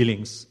mixed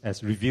feelings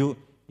as revealed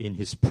in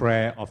his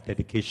prayer of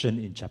dedication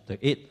in chapter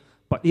 8.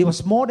 But it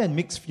was more than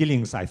mixed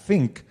feelings, I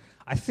think.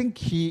 I think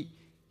he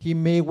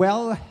may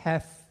well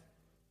have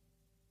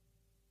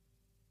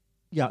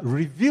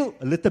revealed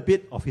a little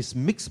bit of his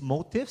mixed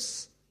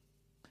motives.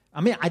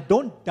 I mean, I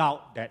don't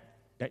doubt that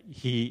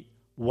he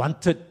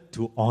wanted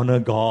to honor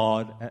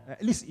God,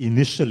 at least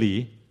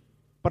initially.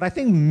 But I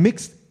think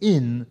mixed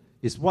in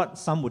is what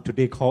some would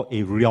today call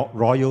a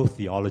royal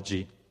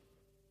theology.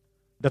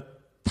 The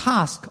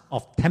task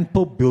of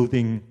temple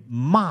building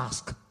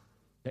masks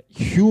that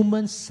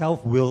human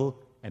self-will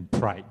and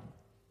pride.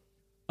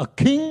 A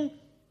king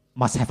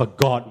must have a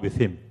God with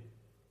him.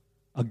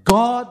 A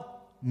God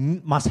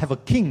must have a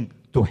king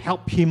to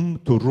help him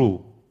to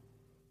rule.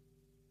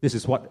 This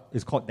is what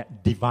is called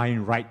that divine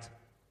right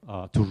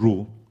to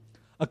rule.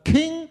 A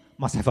king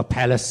must have a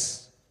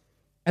palace,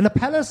 and a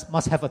palace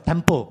must have a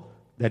temple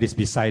that is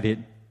beside it.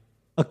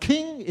 A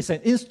king is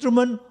an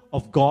instrument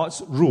of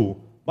God's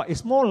rule, but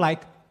it's more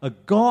like a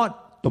God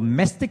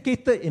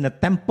domesticated in a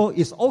temple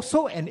is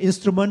also an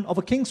instrument of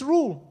a king's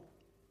rule.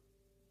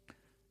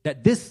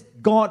 That this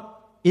God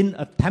in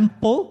a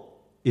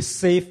temple is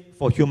safe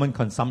for human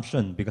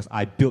consumption because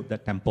I built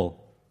that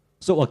temple.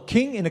 So a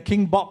king in a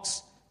king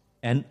box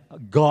and a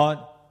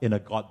God in a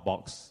God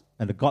box.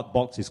 And the God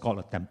box is called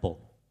a temple.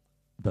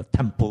 The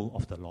temple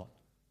of the Lord.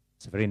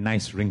 It's a very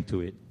nice ring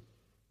to it.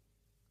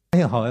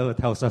 However,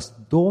 tells us,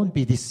 don't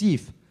be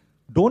deceived.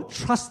 Don't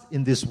trust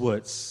in these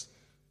words.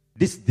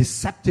 These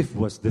deceptive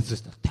words. This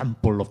is the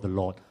temple of the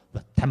Lord.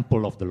 The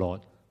temple of the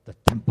Lord. The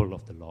temple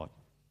of the Lord.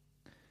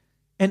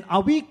 And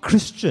are we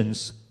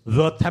Christians,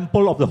 the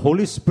temple of the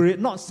Holy Spirit,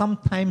 not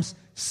sometimes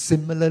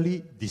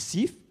similarly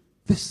deceived?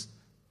 This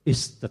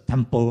is the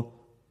temple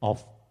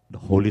of the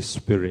Holy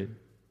Spirit.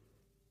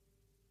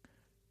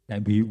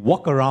 And we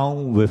walk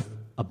around with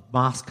a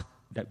mask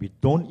that we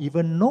don't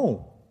even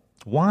know.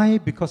 Why?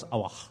 Because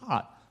our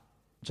heart,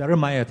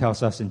 Jeremiah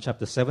tells us in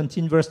chapter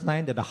 17, verse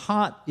 9, that the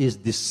heart is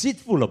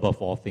deceitful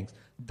above all things,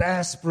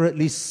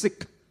 desperately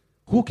sick.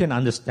 Who can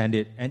understand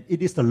it? And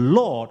it is the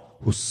Lord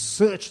who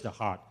searches the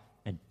heart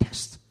and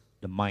tests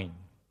the mind.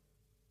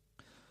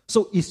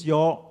 So is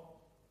your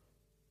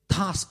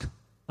task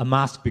a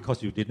mask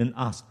because you didn't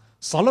ask?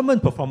 Solomon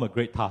performed a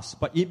great task,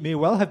 but it may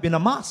well have been a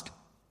mask.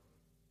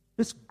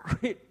 This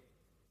great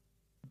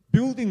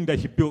building that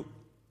he built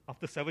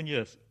after 7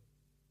 years.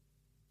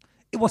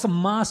 It was a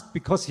mask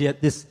because he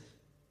had this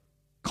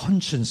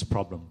conscience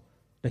problem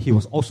that he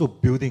was also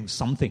building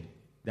something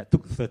that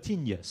took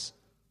 13 years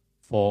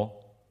for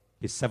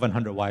his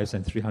 700 wives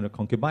and 300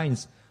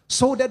 concubines,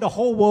 so that the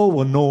whole world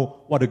will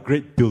know what a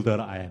great builder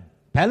I am.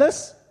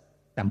 Palace,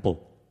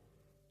 temple.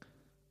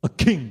 A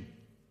king,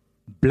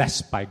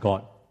 blessed by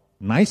God.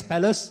 Nice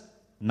palace,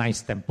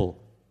 nice temple.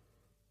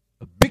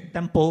 A big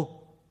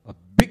temple, a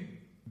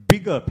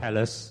bigger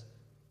palace,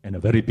 and a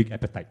very big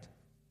appetite.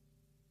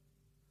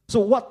 So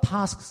what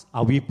tasks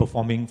are we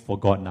performing for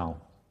God now?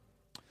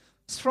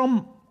 It's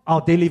from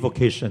our daily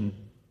vocation,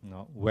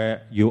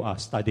 where you are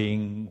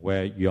studying,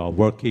 where you are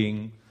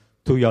working,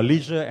 to your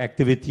leisure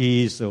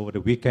activities over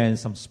the weekend,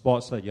 some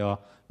sports that you're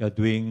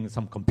doing,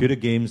 some computer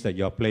games that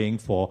you're playing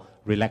for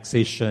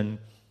relaxation,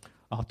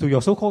 to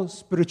your so-called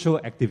spiritual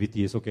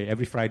activities. Okay,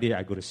 every Friday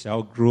I go to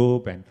cell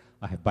group and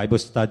I have Bible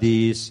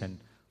studies and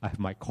I have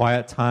my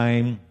quiet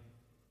time.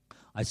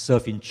 I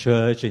serve in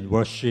church, in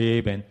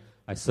worship, and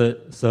I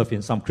serve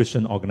in some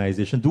Christian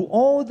organization. Do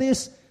all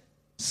these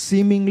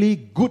seemingly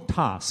good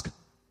tasks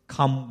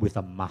come with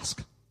a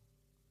mask?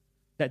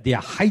 That they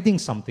are hiding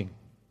something.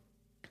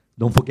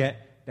 Don't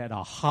forget that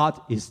our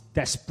heart is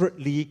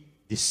desperately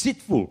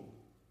deceitful,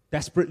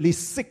 desperately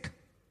sick.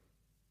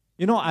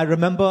 I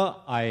remember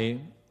I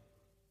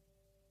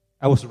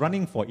was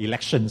running for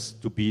elections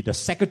to be the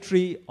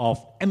secretary of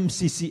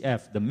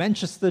MCCF, the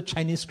Manchester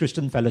Chinese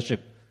Christian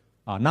Fellowship.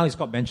 Now it's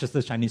called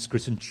Manchester Chinese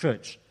Christian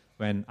Church,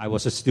 when I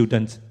was a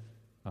student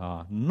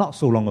not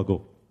so long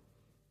ago.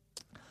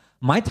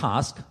 My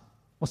task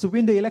was to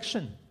win the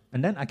election,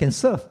 and then I can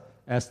serve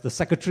as the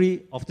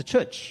secretary of the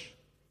church.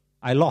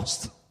 I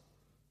lost.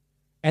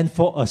 And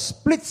for a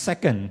split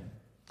second,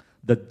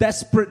 the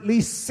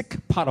desperately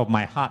sick part of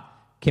my heart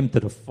came to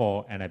the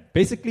fore, and I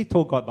basically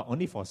told God, but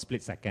only for a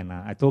split second.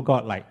 I told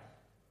God,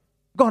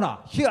 God,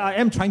 here I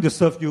am trying to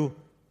serve you,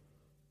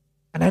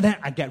 and then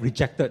I get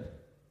rejected.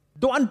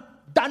 Don't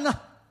done.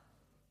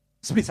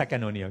 Split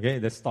second only, okay?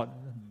 Let's start.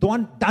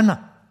 Don't done.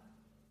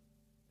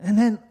 And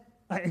then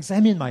I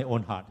examined my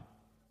own heart.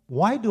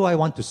 Why do I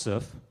want to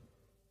serve?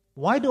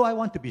 Why do I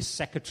want to be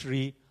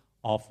secretary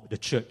of the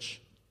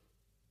church?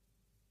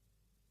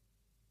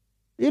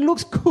 It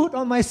looks good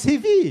on my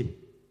CV.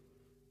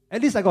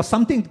 At least I got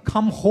something to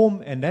come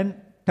home and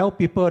then tell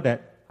people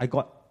that I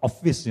got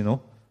office,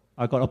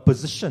 I got a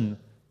position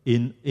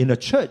in a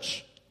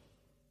church.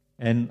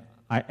 And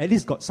I at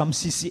least got some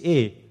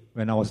CCA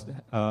when I was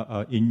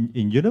in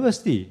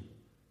university.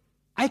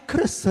 I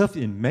could have served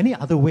in many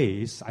other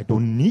ways. I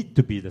don't need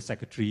to be the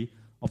secretary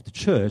of the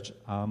church.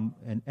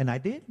 And I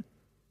did.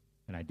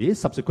 And I did.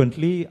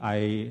 Subsequently,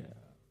 I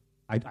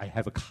I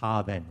have a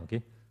car then,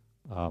 okay?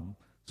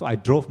 So I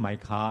drove my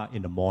car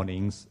in the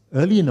mornings,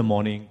 early in the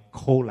morning,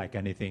 cold like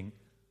anything,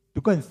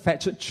 to go and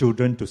fetch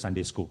children to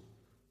Sunday school.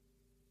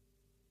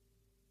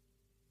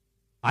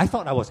 I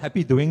thought I was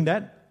happy doing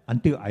that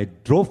until I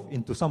drove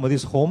into some of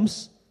these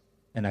homes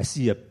and I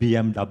see a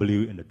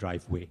BMW in the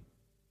driveway.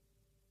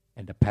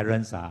 And the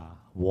parents are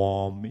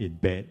warm in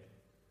bed,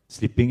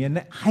 sleeping. And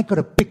then I got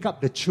to pick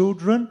up the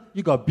children.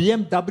 You got a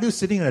BMW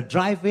sitting in the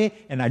driveway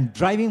and I'm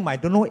driving my,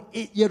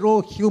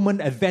 8-year-old human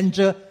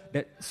Avenger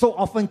that so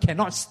often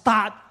cannot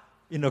start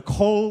in a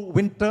cold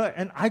winter.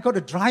 And I got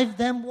to drive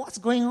them. What's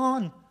going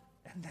on?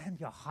 And then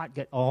your heart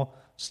get all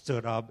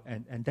stirred up.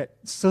 And that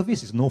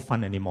service is no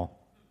fun anymore.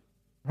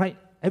 Right?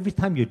 Every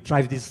time you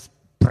drive this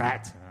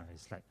brat,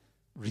 it's like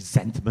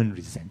resentment,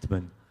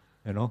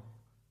 you know.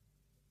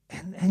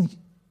 And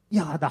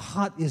yeah, the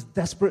heart is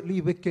desperately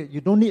wicked. You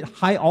don't need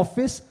high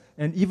office,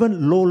 and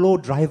even low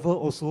driver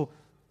also.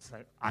 It's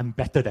like, I'm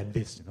better than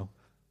this, you know.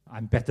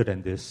 I'm better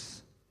than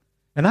this.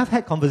 And I've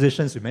had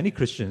conversations with many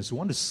Christians who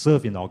want to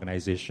serve in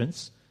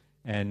organizations,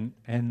 and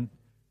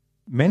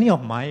many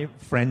of my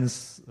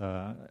friends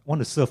want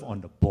to serve on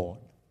the board.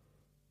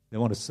 They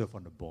want to serve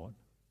on the board.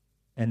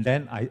 And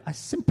then I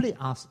simply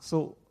ask,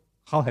 so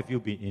how have you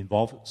been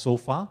involved so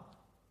far?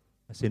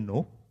 I say,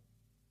 no.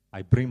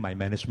 I bring my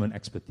management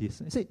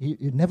expertise. I say,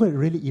 you never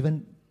really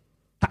even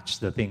touch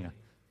the thing.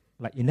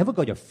 Like, you never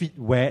got your feet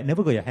wet,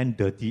 never got your hand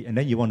dirty, and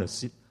then you want to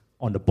sit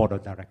on the board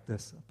of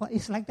directors. But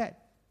it's like that.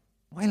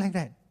 Why like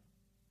that?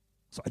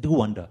 So I do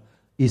wonder,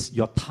 is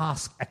your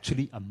task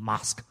actually a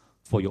mask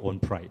for your own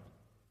pride?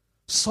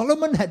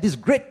 Solomon had this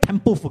great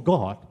temple for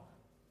God,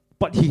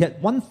 but he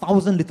had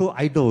 1,000 little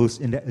idols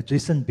in the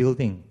adjacent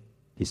building,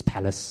 his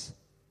palace.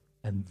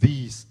 And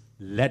these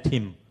led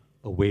him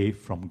away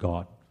from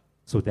God.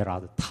 So there are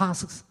the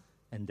tasks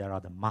and there are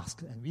the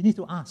masks. And we need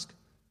to ask.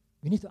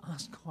 We need to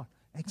ask God,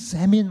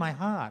 examine my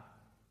heart.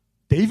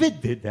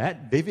 David did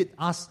that. David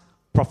asked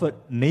Prophet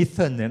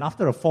Nathan, and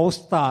after a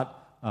false start,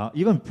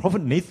 even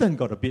Prophet Nathan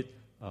got a bit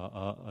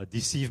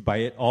deceived by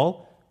it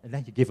all. And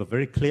then he gave a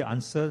very clear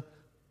answer.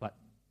 But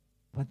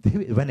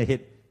David went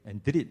ahead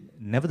and did it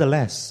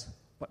nevertheless.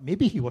 But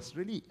maybe he was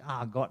really,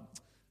 God,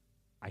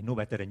 I know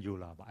better than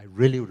you, but I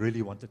really,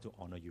 really wanted to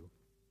honor you.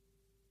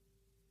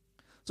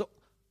 So,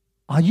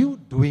 are you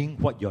doing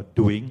what you're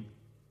doing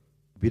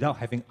without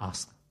having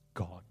asked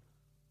God?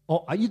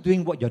 Or are you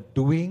doing what you're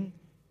doing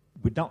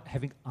without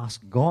having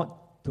asked God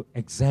to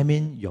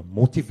examine your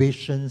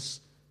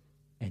motivations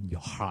and your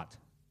heart?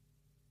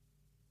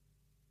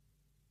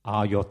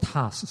 Are your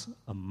tasks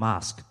a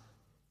mask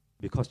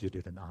because you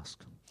didn't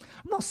ask?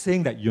 I'm not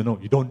saying that, you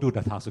don't do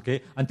the task,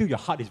 okay? Until your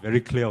heart is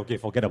very clear, okay,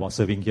 forget about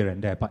serving here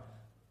and there. But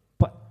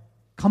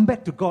come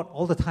back to God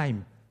all the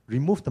time.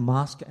 Remove the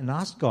mask and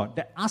ask God.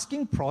 That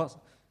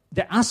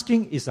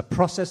asking is a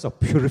process of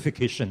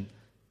purification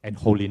and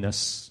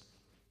holiness.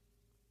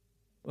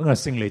 We're going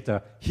to sing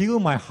later. Heal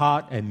my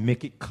heart and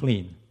make it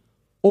clean.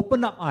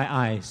 Open up my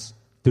eyes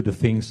to the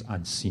things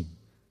unseen.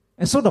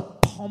 And so the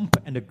pomp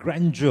and the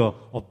grandeur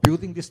of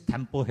building this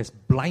temple has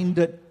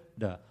blinded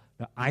the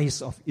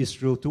eyes of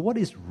Israel to what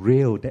is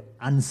real, the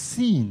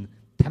unseen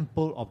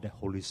temple of the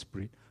Holy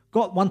Spirit.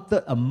 God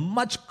wanted a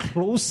much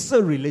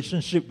closer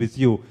relationship with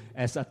you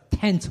as a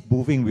tent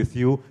moving with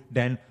you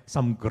than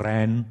some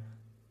grand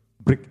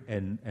brick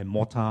and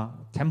mortar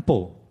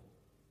temple.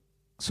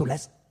 So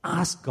let's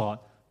ask God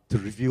to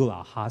reveal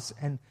our hearts.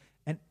 And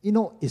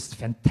it's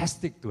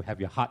fantastic to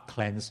have your heart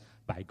cleansed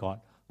by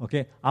God.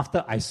 Okay,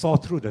 after I saw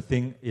through the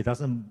thing, it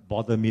doesn't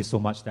bother me so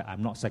much that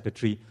I'm not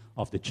secretary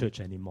of the church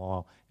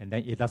anymore. And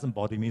then it doesn't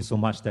bother me so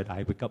much that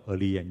I wake up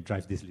early and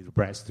drive these little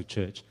brats to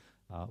church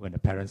when the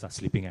parents are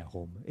sleeping at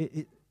home.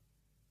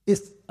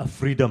 It's a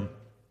freedom.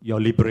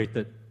 You're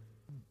liberated.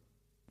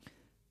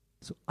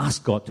 So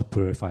ask God to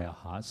purify our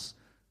hearts.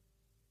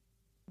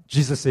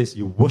 Jesus says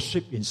you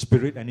worship in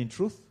spirit and in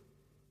truth.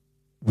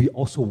 We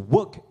also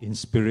work in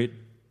spirit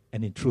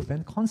and in truth,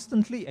 and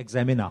constantly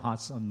examine our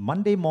hearts on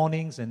Monday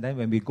mornings, and then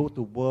when we go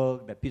to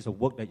work, that piece of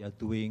work that you're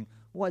doing,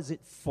 what is it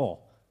for?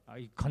 Are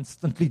you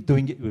constantly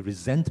doing it with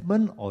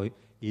resentment, or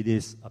it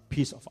is a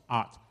piece of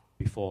art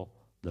before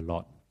the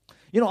Lord?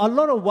 A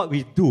lot of what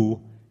we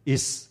do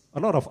is, a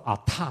lot of our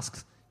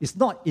tasks is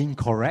not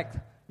incorrect,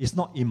 it's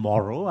not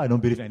immoral. I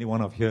don't believe any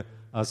one of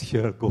us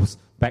here goes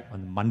back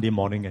on Monday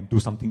morning and do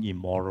something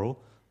immoral,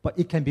 but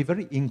it can be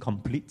very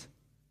incomplete,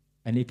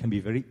 and it can be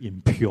very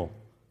impure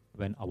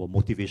when our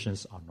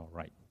motivations are not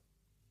right.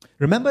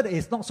 Remember that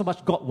it's not so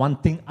much God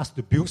wanting us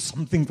to build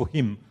something for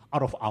Him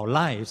out of our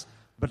lives,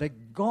 but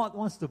that God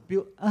wants to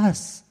build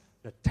us,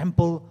 the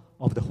temple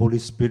of the Holy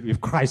Spirit,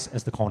 with Christ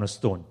as the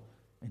cornerstone.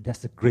 And that's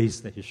the grace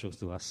that He shows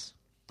to us.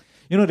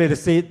 They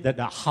say that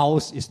a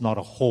house is not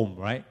a home,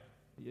 right?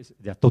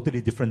 They're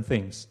totally different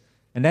things.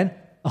 And then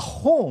a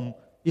home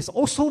is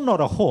also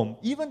not a home.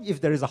 Even if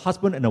there is a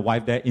husband and a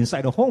wife there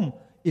inside a home,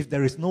 if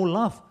there is no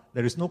love,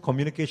 there is no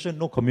communication,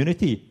 no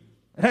community,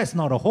 that's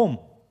not a home.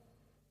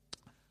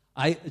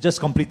 I just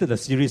completed a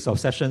series of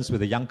sessions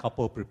with a young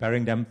couple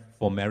preparing them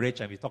for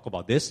marriage, and we talk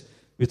about this.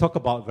 We talk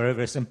about very,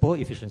 very simple,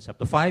 Ephesians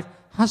chapter 5.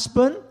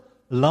 Husband,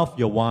 love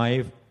your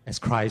wife as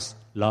Christ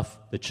loved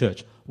the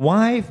church.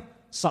 Wife,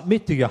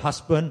 submit to your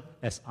husband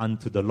as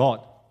unto the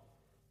Lord.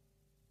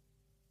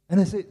 And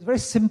it's very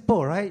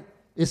simple, right?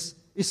 It's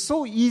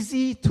so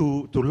easy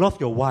to love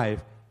your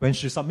wife when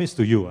she submits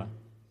to you,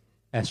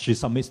 as she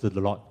submits to the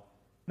Lord.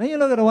 Then you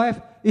look at the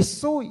wife, it's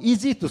so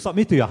easy to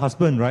submit to your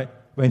husband, right?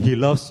 When he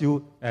loves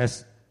you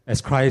as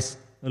Christ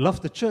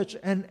loved the church.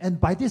 And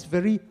by this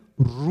very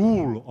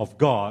rule of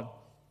God,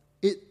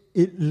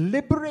 it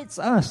liberates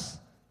us.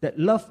 That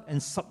love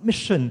and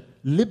submission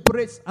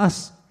liberates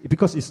us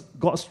because it's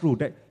God's rule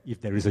that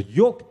if there is a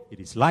yoke, it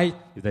is light.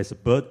 If there's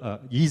a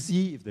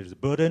easy, if there's a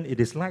burden,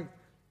 it is light.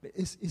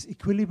 It's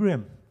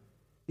equilibrium.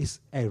 It's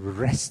a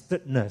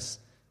restedness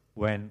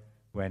when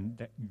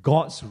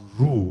God's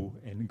rule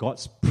and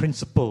God's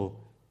principle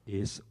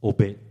is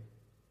obeyed.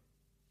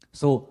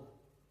 So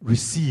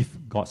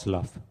receive God's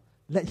love.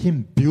 Let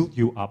Him build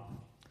you up.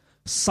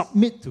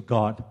 Submit to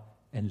God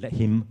and let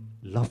Him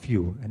love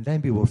you. And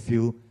then we will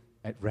feel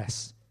at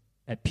rest,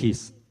 at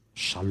peace,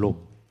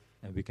 shalom.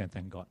 And we can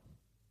thank God.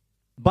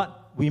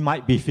 But we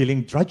might be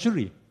feeling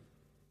drudgery.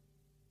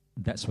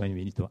 That's when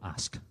we need to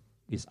ask.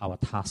 Is our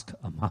task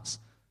a must?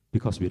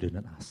 Because we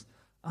didn't ask.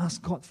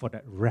 Ask God for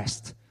that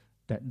rest,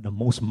 that the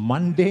most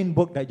mundane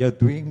work that you're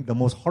doing, the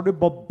most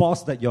horrible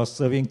boss that you're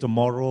serving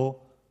tomorrow,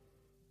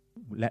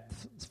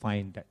 let's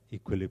find that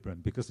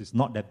equilibrium, because it's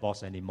not that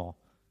boss anymore.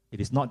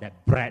 It is not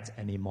that brat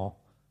anymore.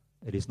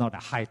 It is not a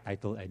high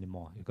title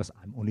anymore, because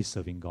I'm only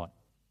serving God.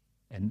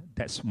 And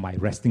that's my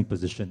resting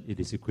position. It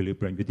is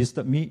equilibrium. You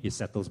disturb me, it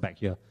settles back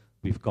here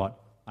with God,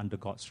 under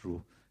God's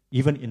rule.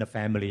 Even in a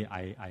family,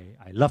 I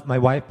love my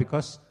wife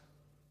because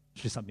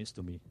she submits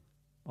to me.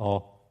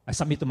 Or I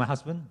submit to my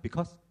husband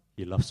because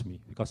he loves me.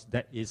 Because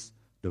that is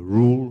the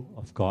rule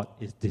of God.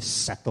 It is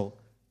settled.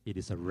 It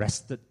is a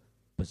rested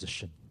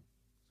position.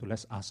 So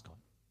let's ask God.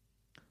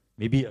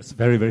 Maybe a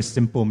very, very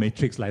simple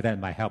matrix like that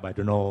might help. I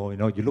don't know.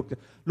 You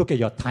look at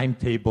your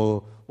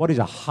timetable. What is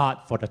your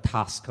heart for the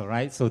task, all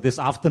right? So this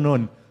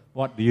afternoon,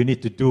 what do you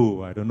need to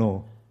do? I don't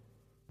know.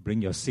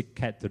 Bring your sick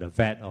cat to the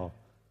vet or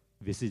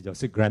visit your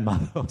sick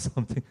grandmother or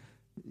something.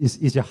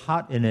 Is your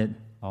heart in it?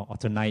 Or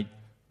tonight?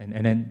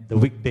 And then the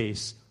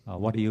weekdays,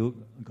 what are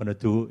you going to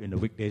do in the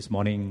weekdays,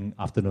 morning,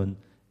 afternoon,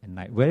 and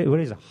night? Where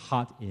is the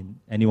heart in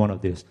any one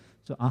of this?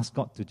 So ask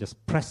God to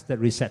just press that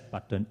reset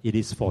button. It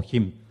is for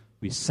Him.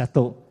 We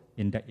settle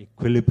in that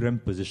equilibrium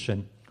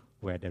position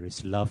where there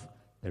is love,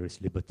 there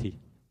is liberty.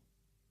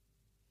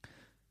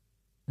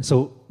 And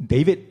so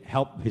David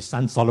helped his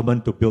son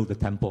Solomon to build the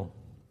temple.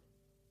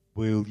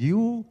 Will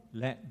you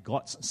let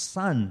God's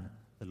Son,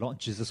 the Lord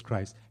Jesus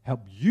Christ,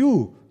 help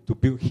you to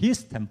build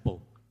His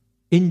temple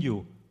in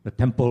you, the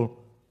temple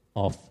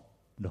of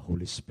the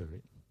Holy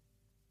Spirit?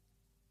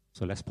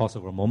 So let's pause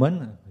for a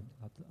moment.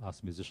 I'll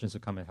ask musicians to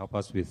come and help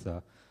us with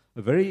a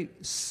very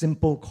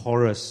simple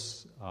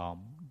chorus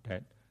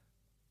that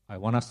I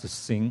want us to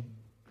sing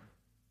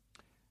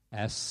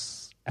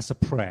as a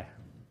prayer.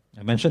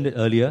 I mentioned it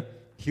earlier.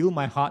 Heal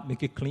my heart,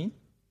 make it clean.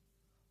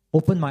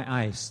 Open my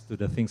eyes to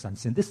the things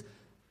unseen.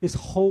 This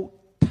whole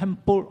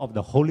temple of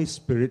the Holy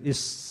Spirit is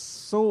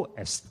so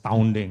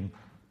astounding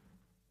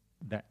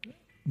that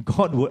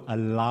God would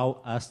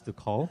allow us to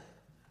call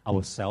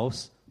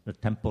ourselves the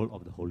temple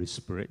of the Holy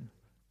Spirit.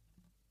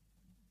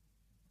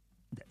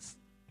 That's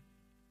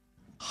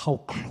how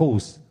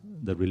close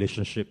the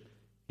relationship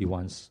He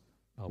wants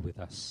with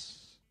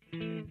us.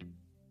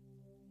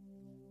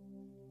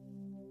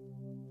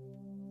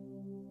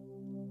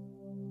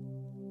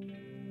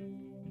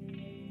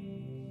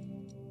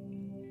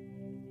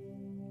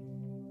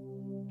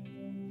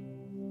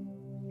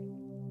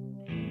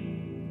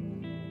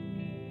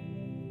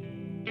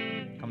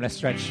 Come, let's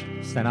stretch,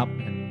 stand up,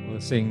 and we'll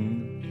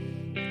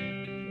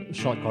sing a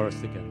short chorus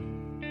together.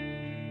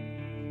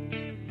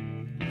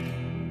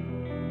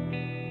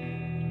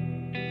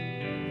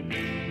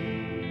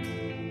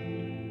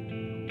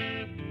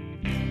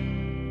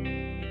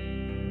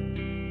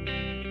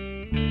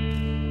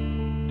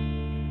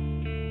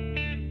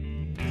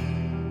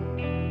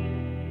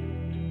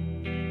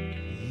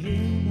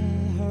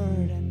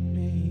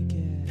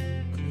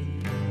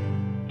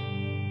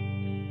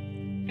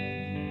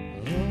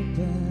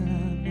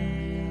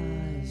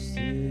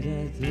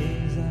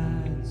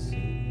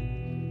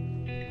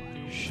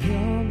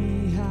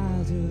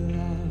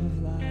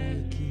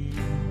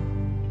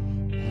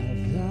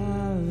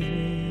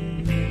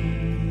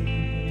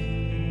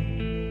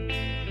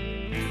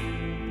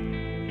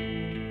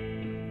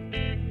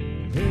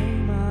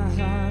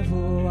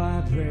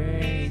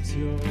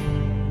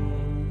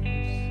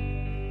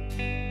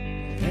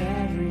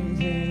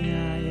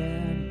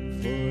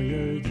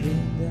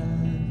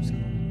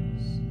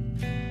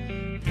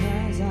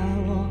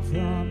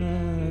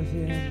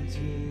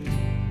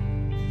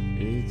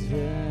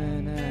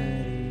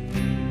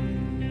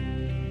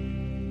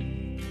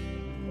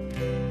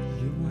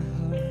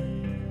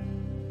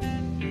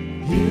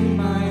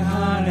 my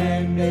heart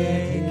and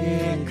make it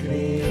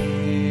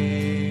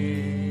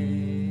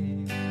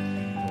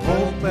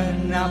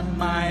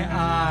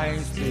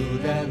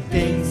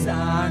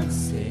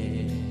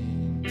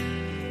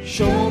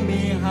Show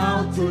me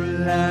how to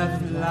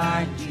love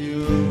like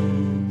you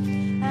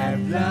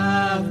have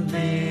loved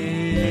me.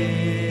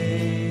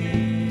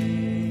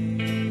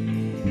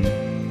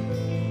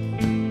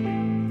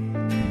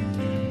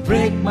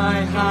 Break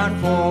my heart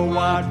for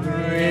what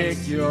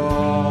breaks yours.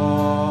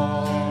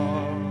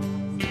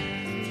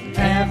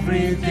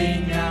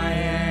 Everything I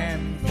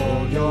am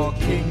for your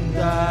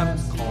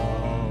kingdom's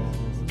cause.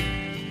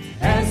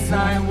 As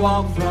I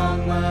walk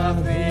from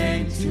earth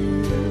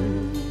into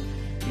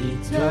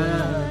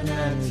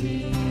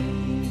eternity.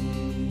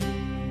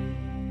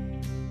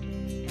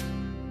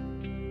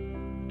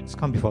 Let's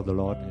come before the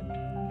Lord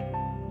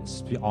and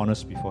let's be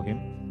honest before Him.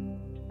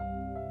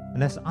 And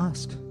let's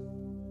ask.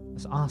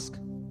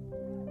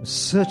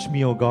 Search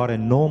me, O God,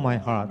 and know my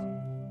heart.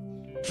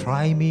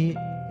 Try me,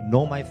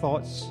 know my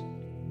thoughts,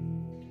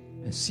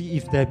 and see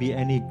if there be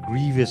any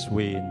grievous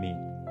way in me.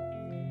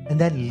 And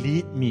then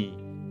lead me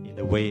in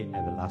the way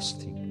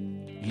everlasting.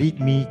 Lead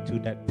me to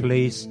that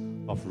place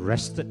of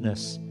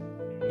restedness,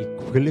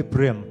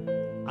 equilibrium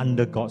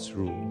under God's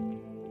rule.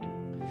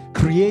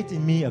 Create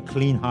in me a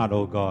clean heart,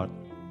 O God,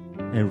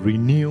 and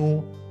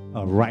renew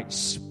a right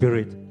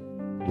spirit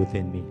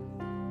within me.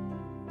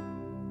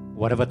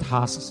 Whatever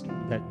tasks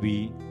that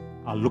we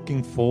are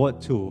looking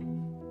forward to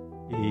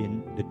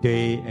in the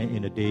day and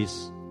in the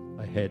days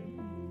ahead,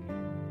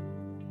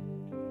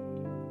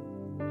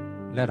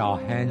 let our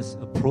hands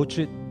approach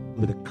it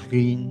with a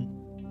clean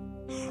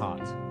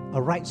heart,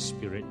 a right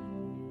spirit.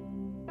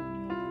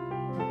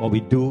 What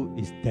we do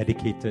is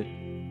dedicated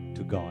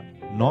to God,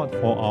 not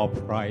for our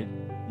pride,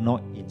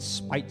 not in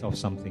spite of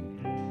something,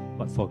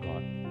 but for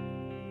God.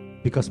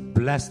 Because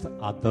blessed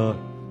are the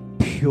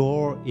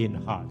pure in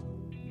heart,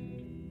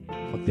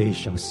 for they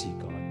shall see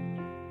God.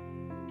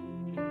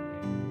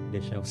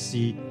 They shall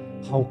see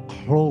how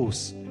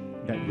close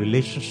that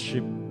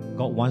relationship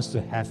God wants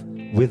to have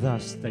with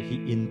us, that He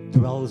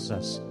indwells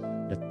us,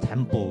 the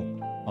temple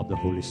of the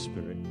Holy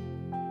Spirit.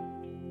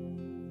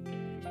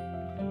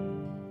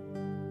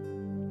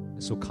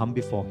 So come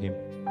before Him,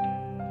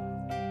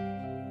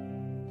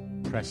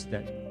 press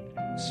that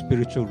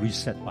spiritual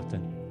reset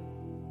button.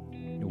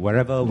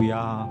 Wherever we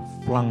are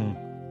flung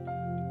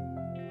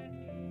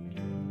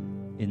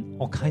in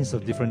all kinds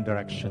of different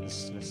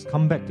directions, let's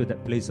come back to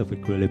that place of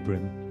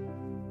equilibrium.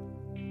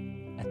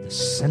 At the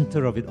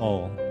center of it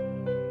all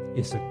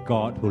is a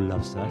God who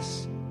loves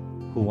us,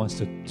 who wants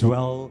to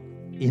dwell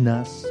in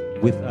us,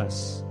 with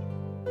us,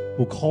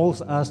 who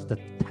calls us the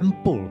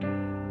temple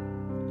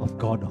of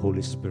God the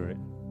Holy Spirit.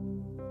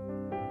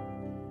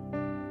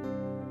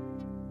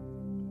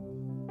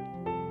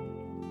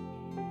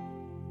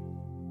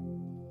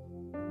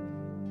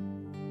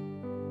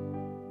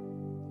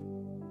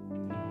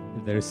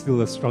 There is still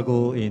a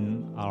struggle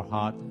in our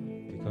heart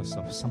because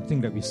of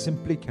something that we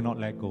simply cannot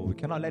let go. We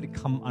cannot let it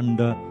come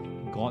under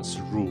God's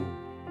rule.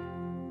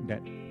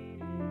 That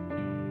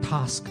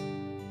task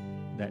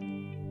that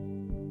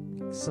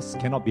just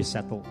cannot be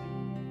settled.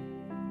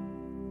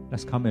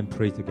 Let's come and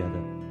pray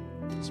together.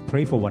 Let's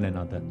pray for one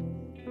another.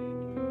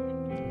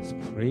 Let's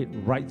pray it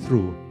right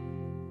through,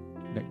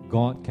 that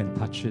God can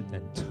touch it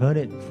and turn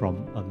it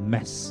from a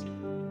mess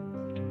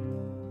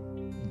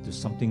into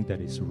something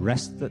that is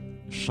rested,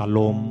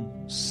 shalom,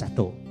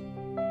 settled,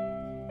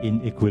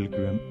 in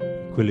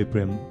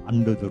equilibrium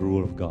under the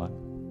rule of God.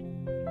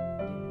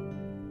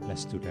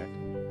 Let's do that.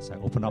 As I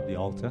open up the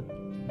altar,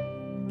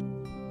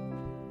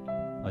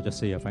 I'll just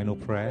say a final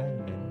prayer,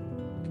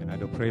 and we can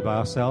either pray by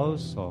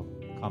ourselves or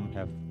come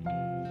have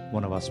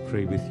one of us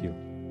pray with you.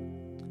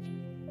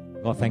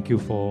 Lord, thank you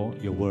for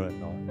your word,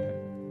 Lord.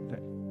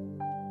 That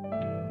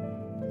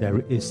there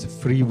is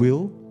free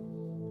will.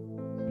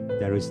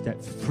 There is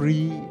that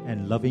free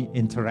and loving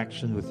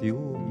interaction with you.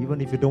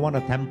 Even if you don't want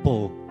a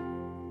temple,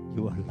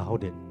 you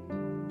allowed it.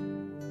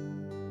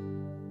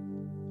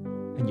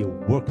 And you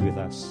work with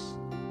us.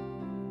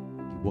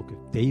 You work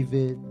with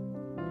David.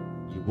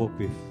 You work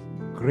with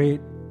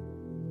great,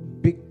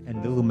 big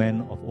and little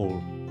men of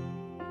old.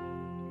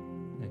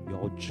 And we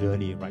all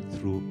journey right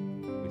through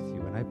with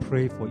you. And I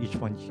pray for each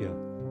one here,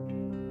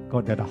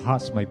 God, that our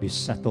hearts might be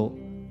settled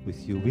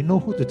with you. We know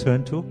who to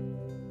turn to.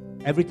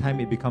 Every time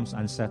it becomes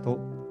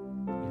unsettled,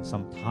 in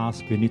some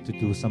task we need to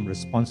do, some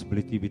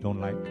responsibility we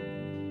don't like,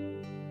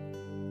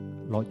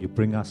 Lord, you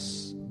bring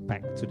us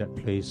back to that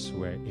place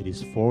where it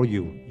is for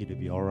you. It'll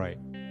be all right.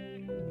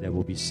 There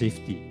will be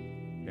safety.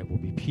 There will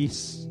be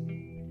peace.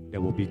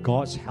 There will be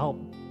God's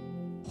help.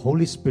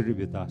 Holy Spirit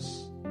with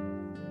us.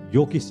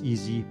 Yoke is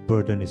easy,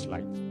 burden is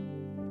light.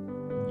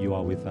 You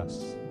are with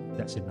us.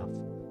 That's enough.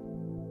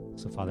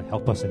 So, Father,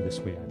 help us in this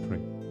way, I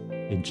pray.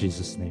 In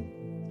Jesus' name,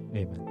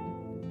 amen.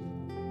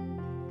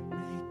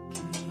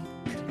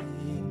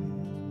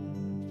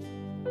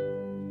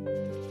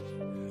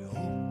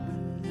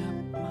 Open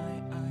up my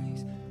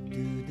eyes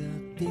to the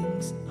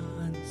things